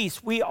his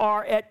peace, we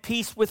are at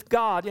peace with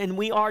God, and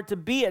we are to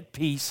be at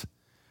peace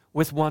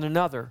with one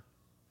another.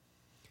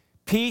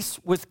 Peace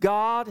with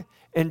God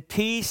and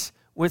peace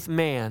with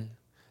man.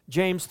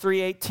 James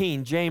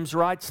 3:18, James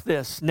writes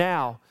this,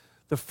 "Now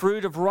the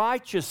fruit of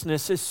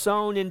righteousness is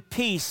sown in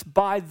peace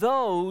by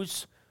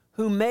those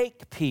who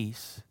make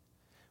peace."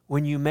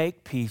 When you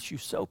make peace, you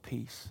sow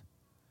peace.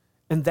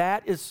 And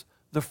that is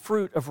the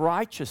fruit of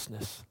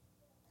righteousness.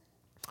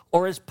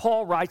 Or as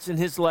Paul writes in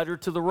his letter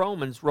to the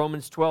Romans,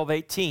 Romans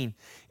 12:18,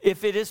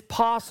 "If it is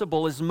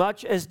possible, as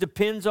much as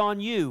depends on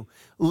you,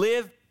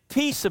 live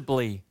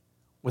peaceably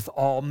with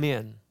all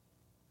men."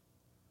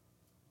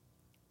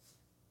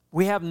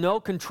 We have no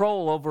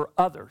control over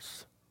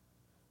others.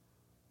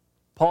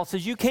 Paul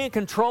says you can't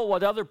control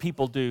what other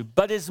people do,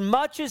 but as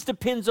much as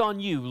depends on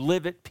you,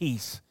 live at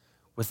peace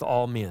with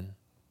all men.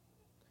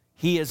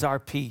 He is our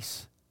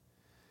peace.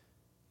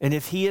 And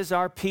if he is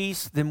our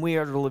peace, then we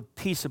are to live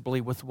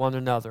peaceably with one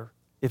another.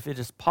 If it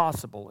is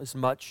possible, as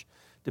much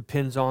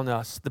depends on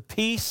us. The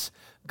peace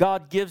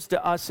God gives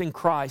to us in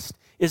Christ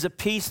is a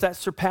peace that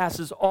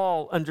surpasses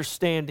all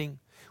understanding.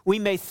 We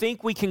may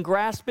think we can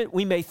grasp it,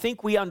 we may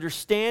think we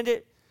understand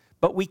it,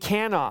 but we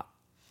cannot.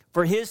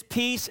 For his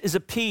peace is a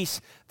peace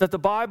that the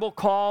Bible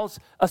calls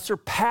a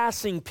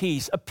surpassing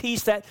peace, a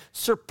peace that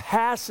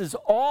surpasses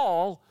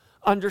all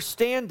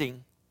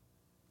understanding.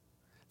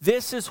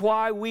 This is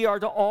why we are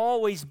to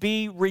always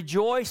be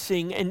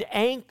rejoicing and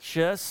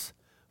anxious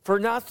for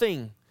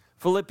nothing.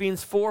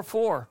 Philippians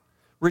 4:4.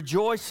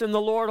 "Rejoice in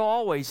the Lord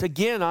always.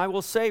 Again, I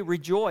will say,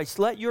 rejoice.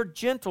 Let your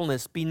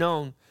gentleness be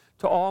known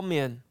to all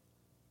men."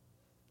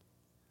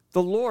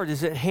 The Lord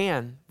is at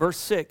hand. Verse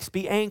 6,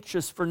 "Be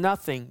anxious for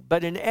nothing,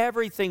 but in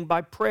everything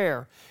by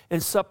prayer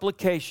and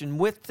supplication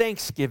with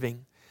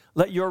thanksgiving.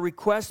 Let your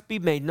requests be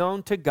made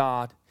known to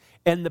God,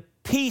 and the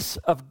peace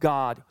of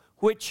God,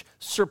 which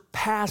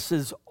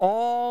surpasses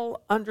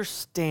all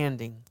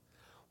understanding,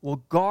 will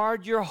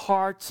guard your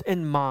hearts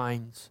and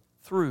minds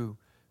through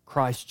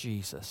Christ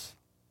Jesus."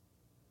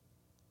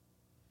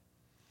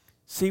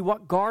 See,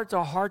 what guards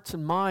our hearts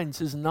and minds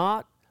is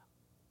not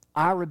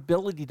our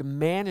ability to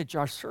manage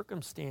our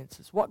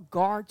circumstances. What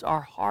guards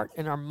our heart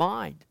and our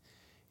mind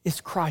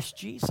is Christ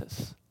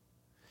Jesus.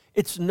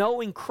 It's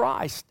knowing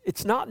Christ.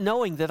 It's not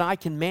knowing that I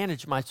can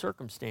manage my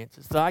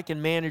circumstances, that I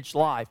can manage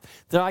life,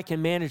 that I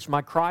can manage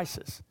my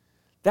crisis.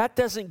 That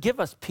doesn't give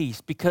us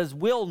peace because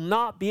we'll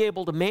not be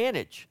able to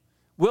manage.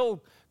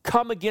 We'll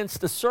come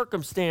against a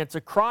circumstance,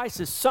 a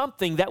crisis,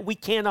 something that we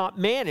cannot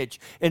manage,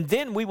 and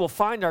then we will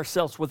find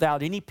ourselves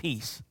without any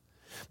peace.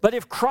 But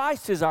if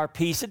Christ is our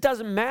peace, it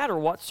doesn't matter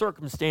what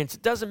circumstance,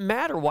 it doesn't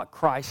matter what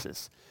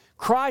crisis.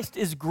 Christ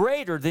is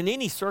greater than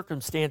any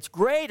circumstance,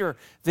 greater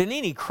than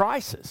any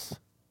crisis.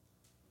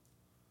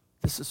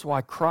 This is why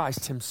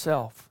Christ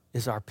himself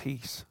is our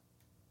peace.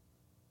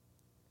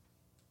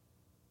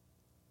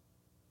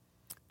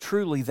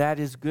 Truly, that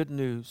is good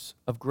news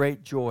of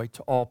great joy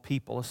to all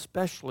people,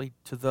 especially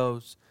to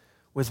those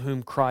with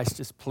whom Christ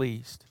is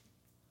pleased.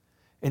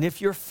 And if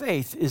your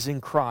faith is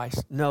in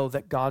Christ, know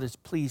that God is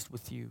pleased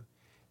with you,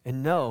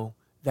 and know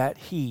that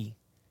He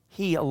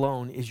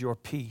alone is your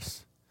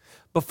peace.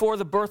 Before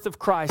the birth of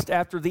Christ,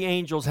 after the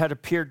angels had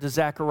appeared to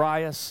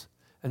Zacharias,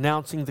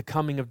 announcing the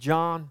coming of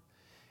John,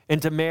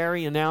 and to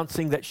Mary,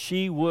 announcing that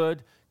she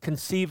would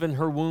conceive in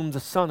her womb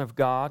the Son of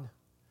God,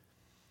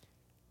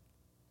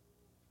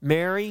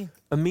 Mary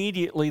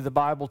immediately, the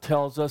Bible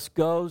tells us,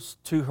 goes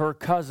to her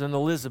cousin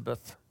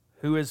Elizabeth,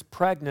 who is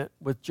pregnant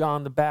with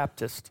John the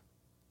Baptist.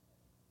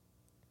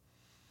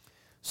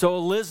 So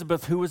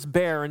Elizabeth, who is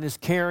barren, is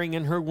carrying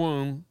in her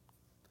womb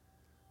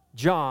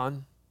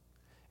John,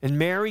 and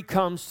Mary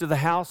comes to the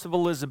house of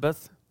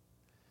Elizabeth,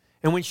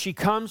 and when she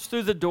comes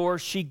through the door,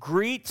 she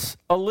greets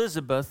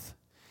Elizabeth,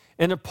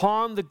 and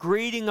upon the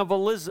greeting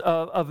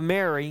of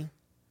Mary,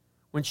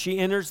 when she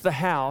enters the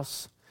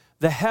house,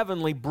 the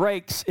heavenly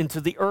breaks into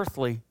the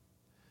earthly,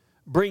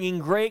 bringing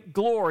great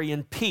glory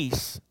and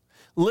peace.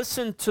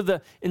 Listen to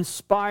the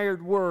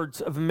inspired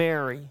words of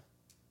Mary.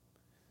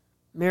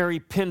 Mary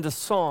penned a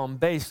psalm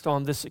based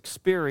on this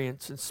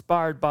experience,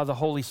 inspired by the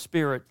Holy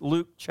Spirit.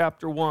 Luke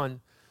chapter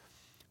 1,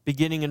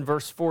 beginning in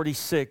verse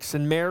 46.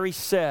 And Mary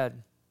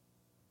said,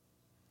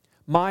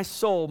 "My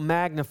soul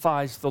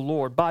magnifies the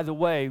Lord." By the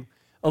way,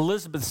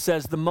 Elizabeth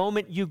says, the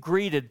moment you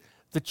greeted,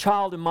 the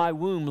child in my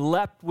womb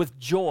leapt with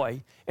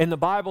joy. And the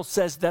Bible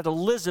says that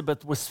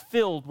Elizabeth was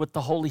filled with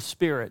the Holy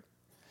Spirit.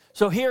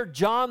 So here,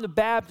 John the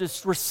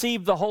Baptist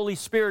received the Holy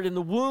Spirit in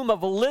the womb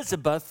of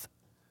Elizabeth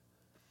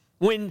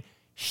when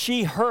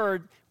he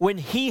heard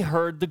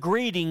the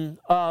greeting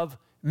of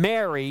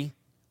Mary,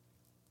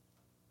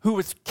 who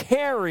was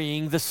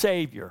carrying the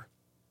Savior.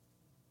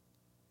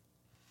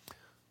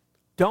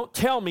 Don't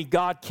tell me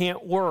God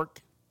can't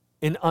work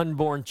in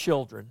unborn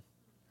children.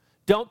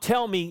 Don't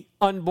tell me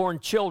unborn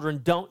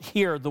children don't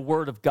hear the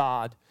Word of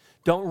God,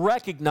 don't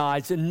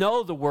recognize and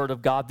know the Word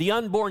of God. The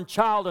unborn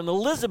child in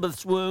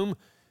Elizabeth's womb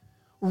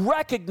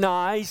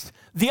recognized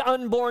the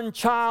unborn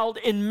child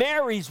in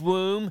Mary's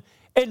womb,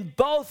 and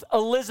both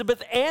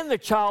Elizabeth and the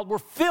child were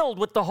filled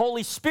with the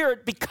Holy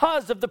Spirit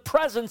because of the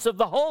presence of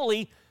the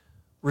Holy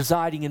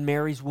residing in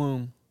Mary's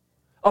womb.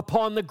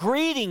 Upon the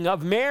greeting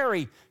of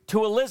Mary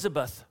to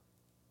Elizabeth,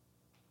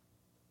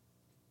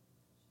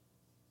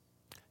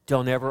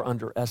 don't ever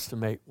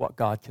underestimate what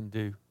God can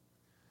do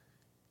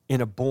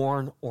in a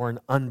born or an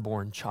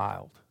unborn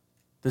child.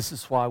 This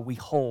is why we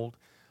hold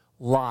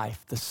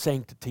life, the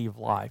sanctity of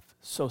life,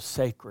 so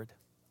sacred.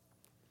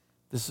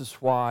 This is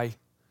why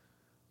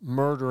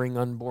murdering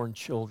unborn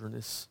children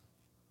is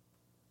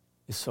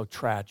so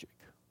tragic.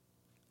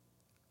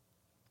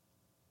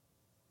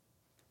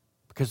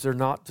 Because they're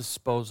not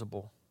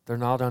disposable. They're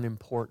not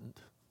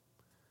unimportant.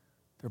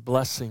 They're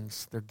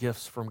blessings. They're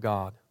gifts from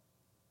God.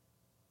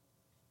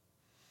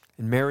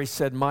 And Mary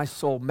said, "My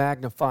soul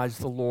magnifies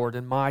the Lord,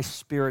 and my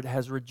spirit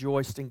has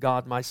rejoiced in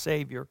God my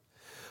Savior.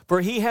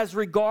 For he has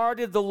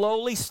regarded the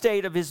lowly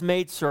state of his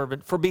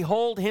maidservant. For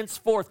behold,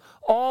 henceforth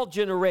all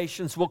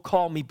generations will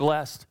call me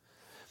blessed.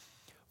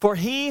 For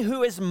he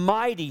who is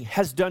mighty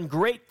has done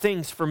great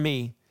things for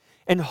me,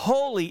 and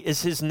holy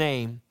is his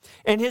name.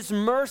 And his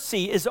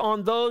mercy is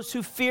on those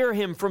who fear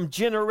him from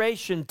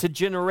generation to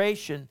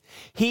generation.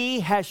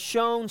 He has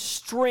shown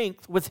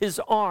strength with his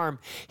arm.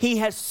 He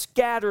has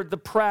scattered the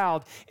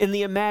proud in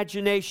the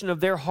imagination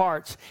of their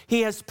hearts.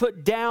 He has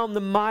put down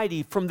the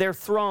mighty from their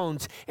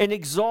thrones and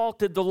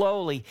exalted the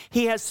lowly.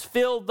 He has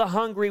filled the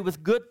hungry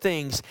with good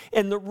things,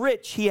 and the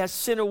rich he has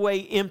sent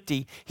away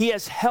empty. He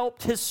has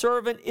helped his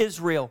servant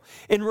Israel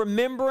in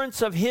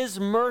remembrance of his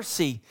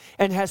mercy,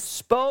 and has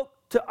spoke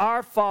to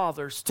our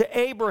fathers, to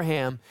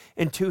Abraham,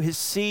 and to his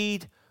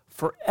seed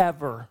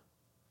forever."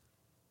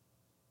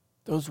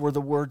 Those were the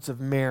words of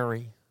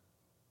Mary,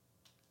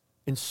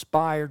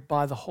 inspired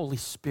by the Holy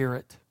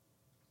Spirit,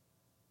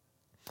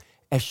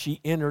 as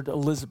she entered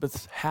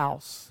Elizabeth's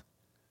house,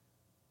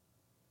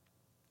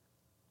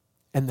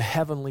 and the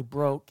heavenly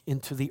broke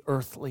into the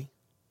earthly.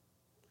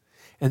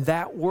 And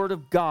that word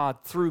of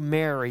God through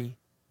Mary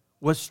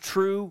was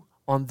true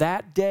on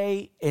that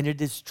day, and it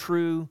is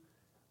true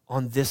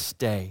on this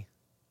day.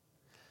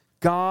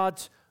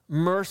 God's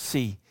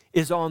mercy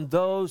is on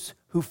those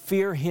who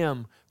fear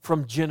him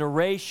from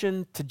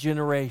generation to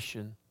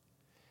generation.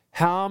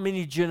 How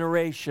many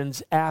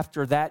generations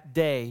after that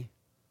day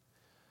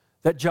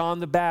that John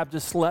the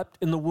Baptist slept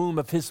in the womb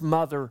of his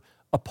mother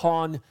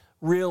upon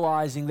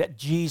realizing that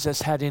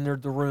Jesus had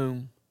entered the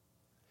room?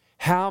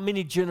 How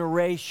many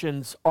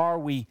generations are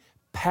we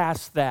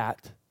past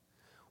that?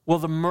 Well,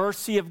 the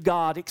mercy of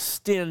God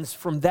extends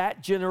from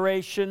that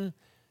generation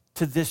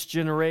to this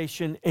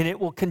generation, and it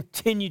will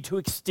continue to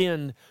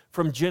extend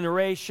from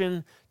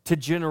generation to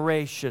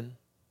generation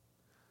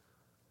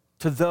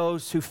to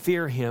those who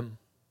fear him.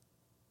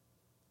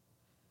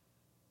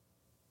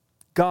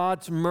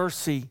 God's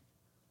mercy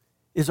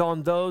is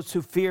on those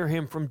who fear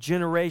him from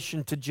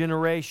generation to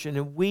generation,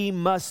 and we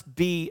must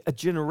be a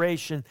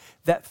generation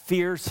that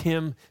fears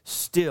him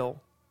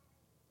still.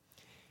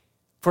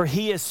 For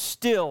he is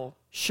still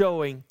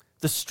showing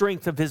the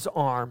strength of his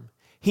arm.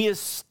 He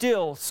is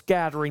still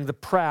scattering the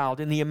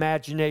proud in the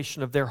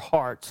imagination of their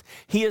hearts.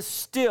 He is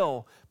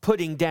still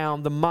putting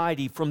down the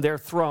mighty from their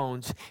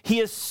thrones.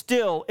 He is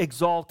still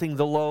exalting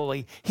the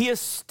lowly. He is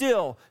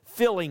still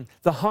filling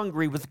the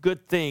hungry with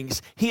good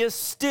things. He is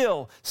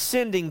still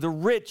sending the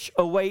rich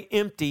away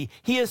empty.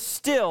 He is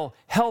still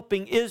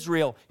helping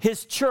Israel,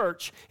 his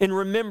church, in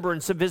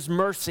remembrance of his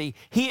mercy.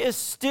 He is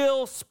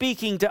still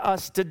speaking to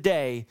us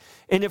today.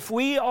 And if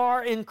we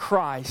are in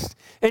Christ,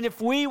 and if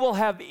we will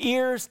have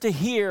ears to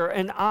hear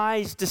and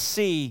eyes to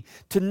see,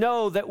 to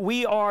know that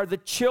we are the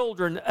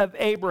children of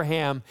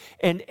Abraham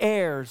and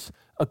heirs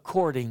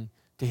according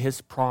to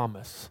his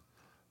promise.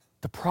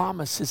 The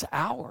promise is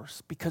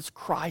ours because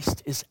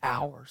Christ is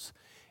ours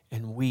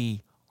and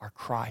we are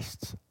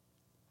Christ's.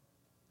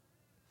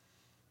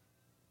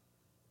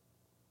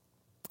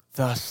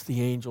 Thus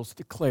the angels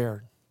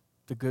declared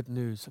the good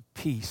news of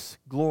peace,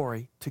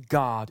 glory to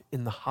God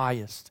in the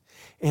highest,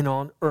 and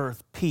on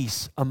earth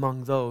peace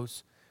among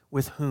those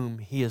with whom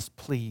he is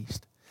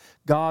pleased.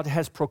 God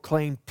has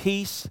proclaimed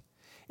peace.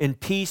 In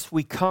peace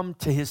we come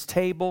to his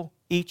table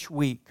each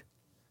week,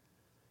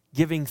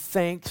 giving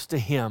thanks to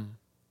him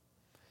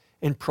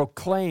and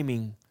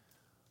proclaiming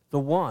the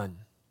one,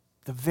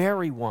 the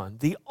very one,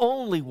 the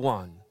only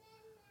one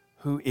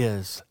who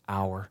is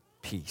our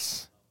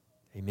peace.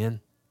 Amen.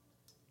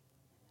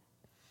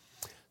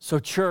 So,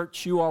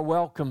 church, you are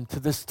welcome to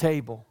this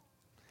table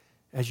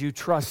as you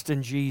trust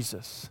in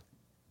Jesus.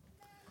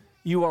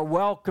 You are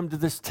welcome to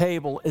this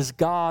table as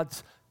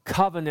God's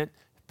covenant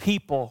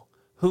people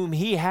whom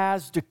he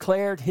has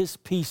declared his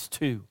peace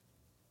to,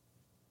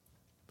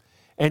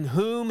 and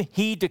whom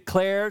he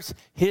declares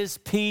his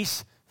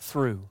peace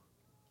through.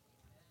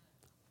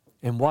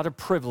 And what a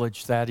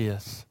privilege that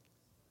is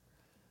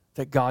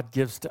that God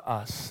gives to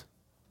us.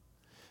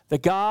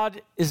 That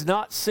God is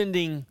not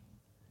sending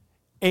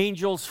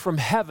angels from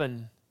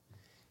heaven.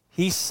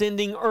 He's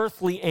sending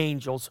earthly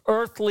angels,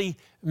 earthly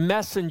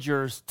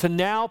messengers to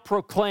now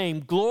proclaim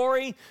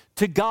glory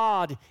to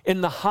God in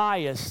the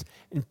highest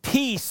and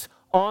peace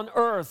on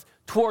earth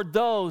toward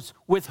those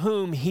with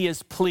whom he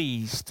is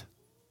pleased.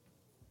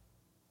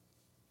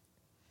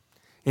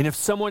 And if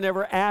someone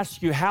ever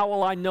asks you, how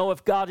will I know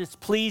if God is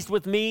pleased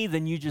with me?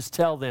 Then you just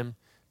tell them,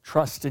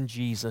 trust in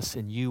Jesus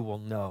and you will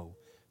know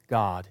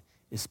God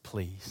is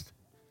pleased.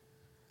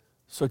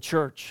 So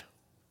church,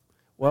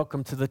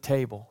 welcome to the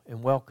table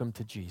and welcome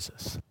to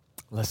Jesus.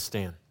 Let's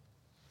stand.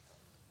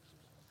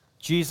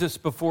 Jesus,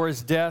 before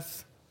his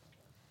death,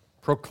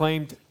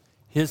 proclaimed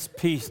his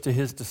peace to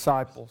his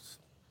disciples.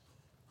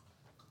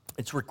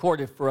 It's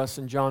recorded for us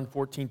in John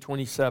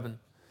 14:27.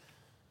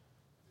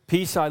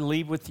 Peace I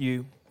leave with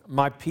you.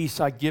 My peace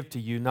I give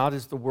to you, not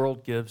as the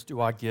world gives do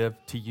I give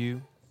to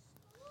you.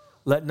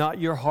 Let not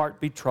your heart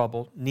be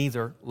troubled,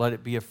 neither let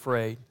it be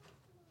afraid.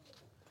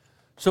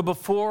 So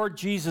before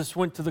Jesus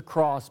went to the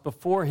cross,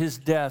 before his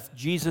death,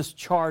 Jesus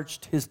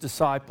charged his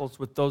disciples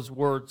with those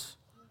words.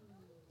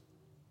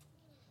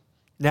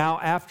 Now,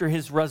 after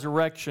his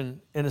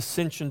resurrection and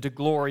ascension to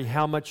glory,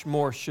 how much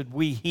more should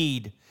we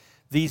heed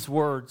these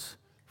words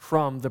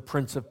from the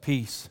Prince of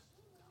Peace?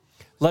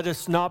 Let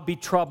us not be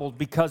troubled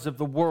because of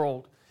the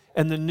world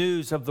and the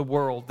news of the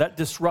world that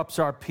disrupts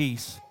our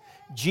peace.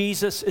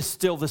 Jesus is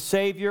still the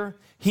Savior,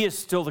 he is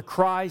still the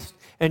Christ,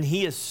 and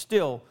he is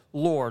still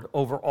Lord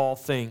over all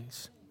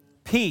things.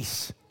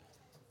 Peace.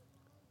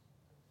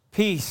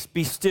 Peace,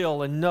 be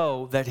still and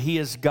know that he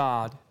is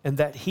God and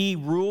that he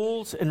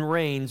rules and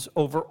reigns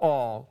over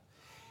all.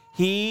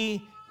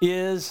 He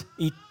is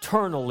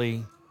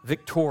eternally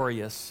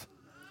victorious.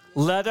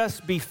 Let us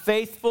be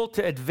faithful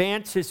to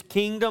advance his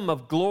kingdom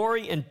of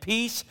glory and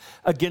peace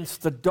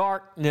against the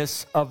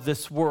darkness of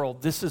this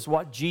world. This is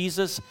what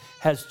Jesus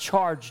has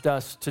charged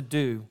us to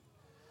do.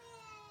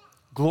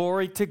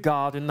 Glory to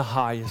God in the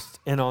highest,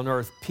 and on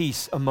earth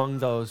peace among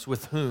those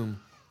with whom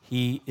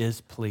he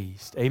is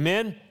pleased.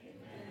 Amen? Amen.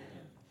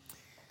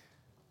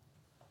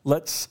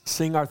 Let's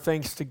sing our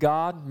thanks to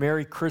God.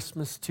 Merry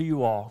Christmas to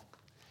you all.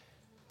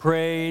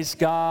 Praise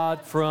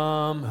God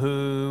from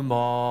whom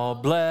all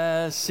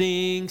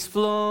blessings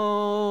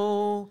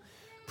flow.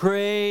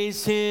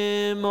 Praise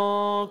him,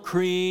 all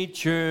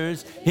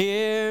creatures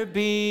here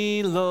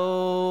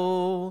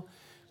below.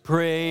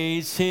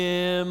 Praise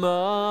him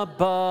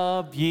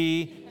above,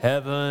 ye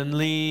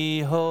heavenly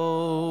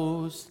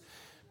hosts.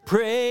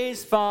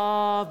 Praise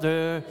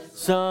Father,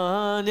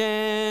 Son,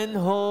 and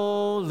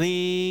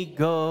Holy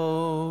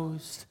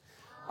Ghost.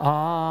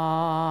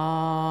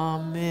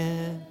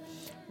 Amen.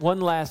 One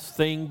last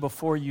thing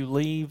before you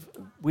leave.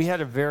 We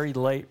had a very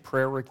late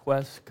prayer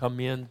request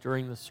come in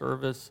during the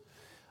service.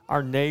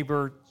 Our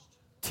neighbor,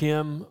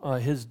 Tim,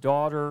 his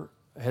daughter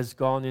has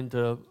gone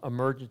into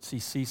emergency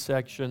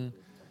C-section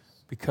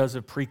because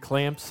of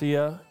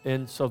preeclampsia,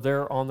 and so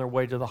they're on their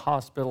way to the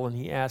hospital, and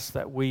he asked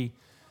that we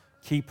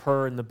keep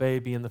her and the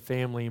baby and the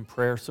family in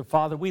prayer. So,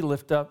 Father, we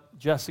lift up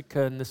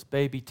Jessica and this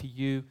baby to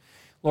you.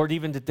 Lord,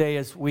 even today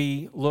as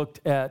we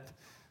looked at,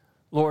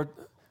 Lord,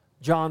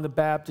 John the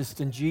Baptist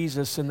and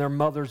Jesus in their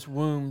mother's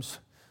wombs,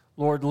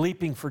 Lord,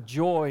 leaping for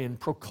joy and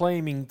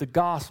proclaiming the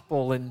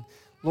gospel, and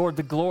Lord,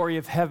 the glory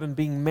of heaven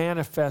being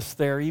manifest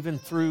there, even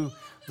through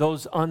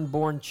those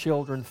unborn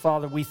children.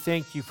 Father, we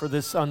thank you for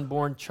this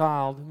unborn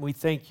child. We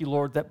thank you,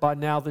 Lord, that by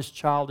now this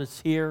child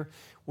is here.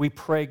 We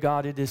pray,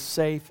 God, it is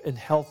safe and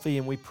healthy,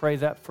 and we pray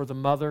that for the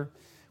mother.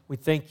 We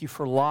thank you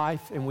for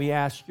life, and we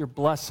ask your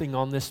blessing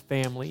on this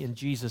family. In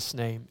Jesus'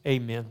 name,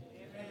 amen.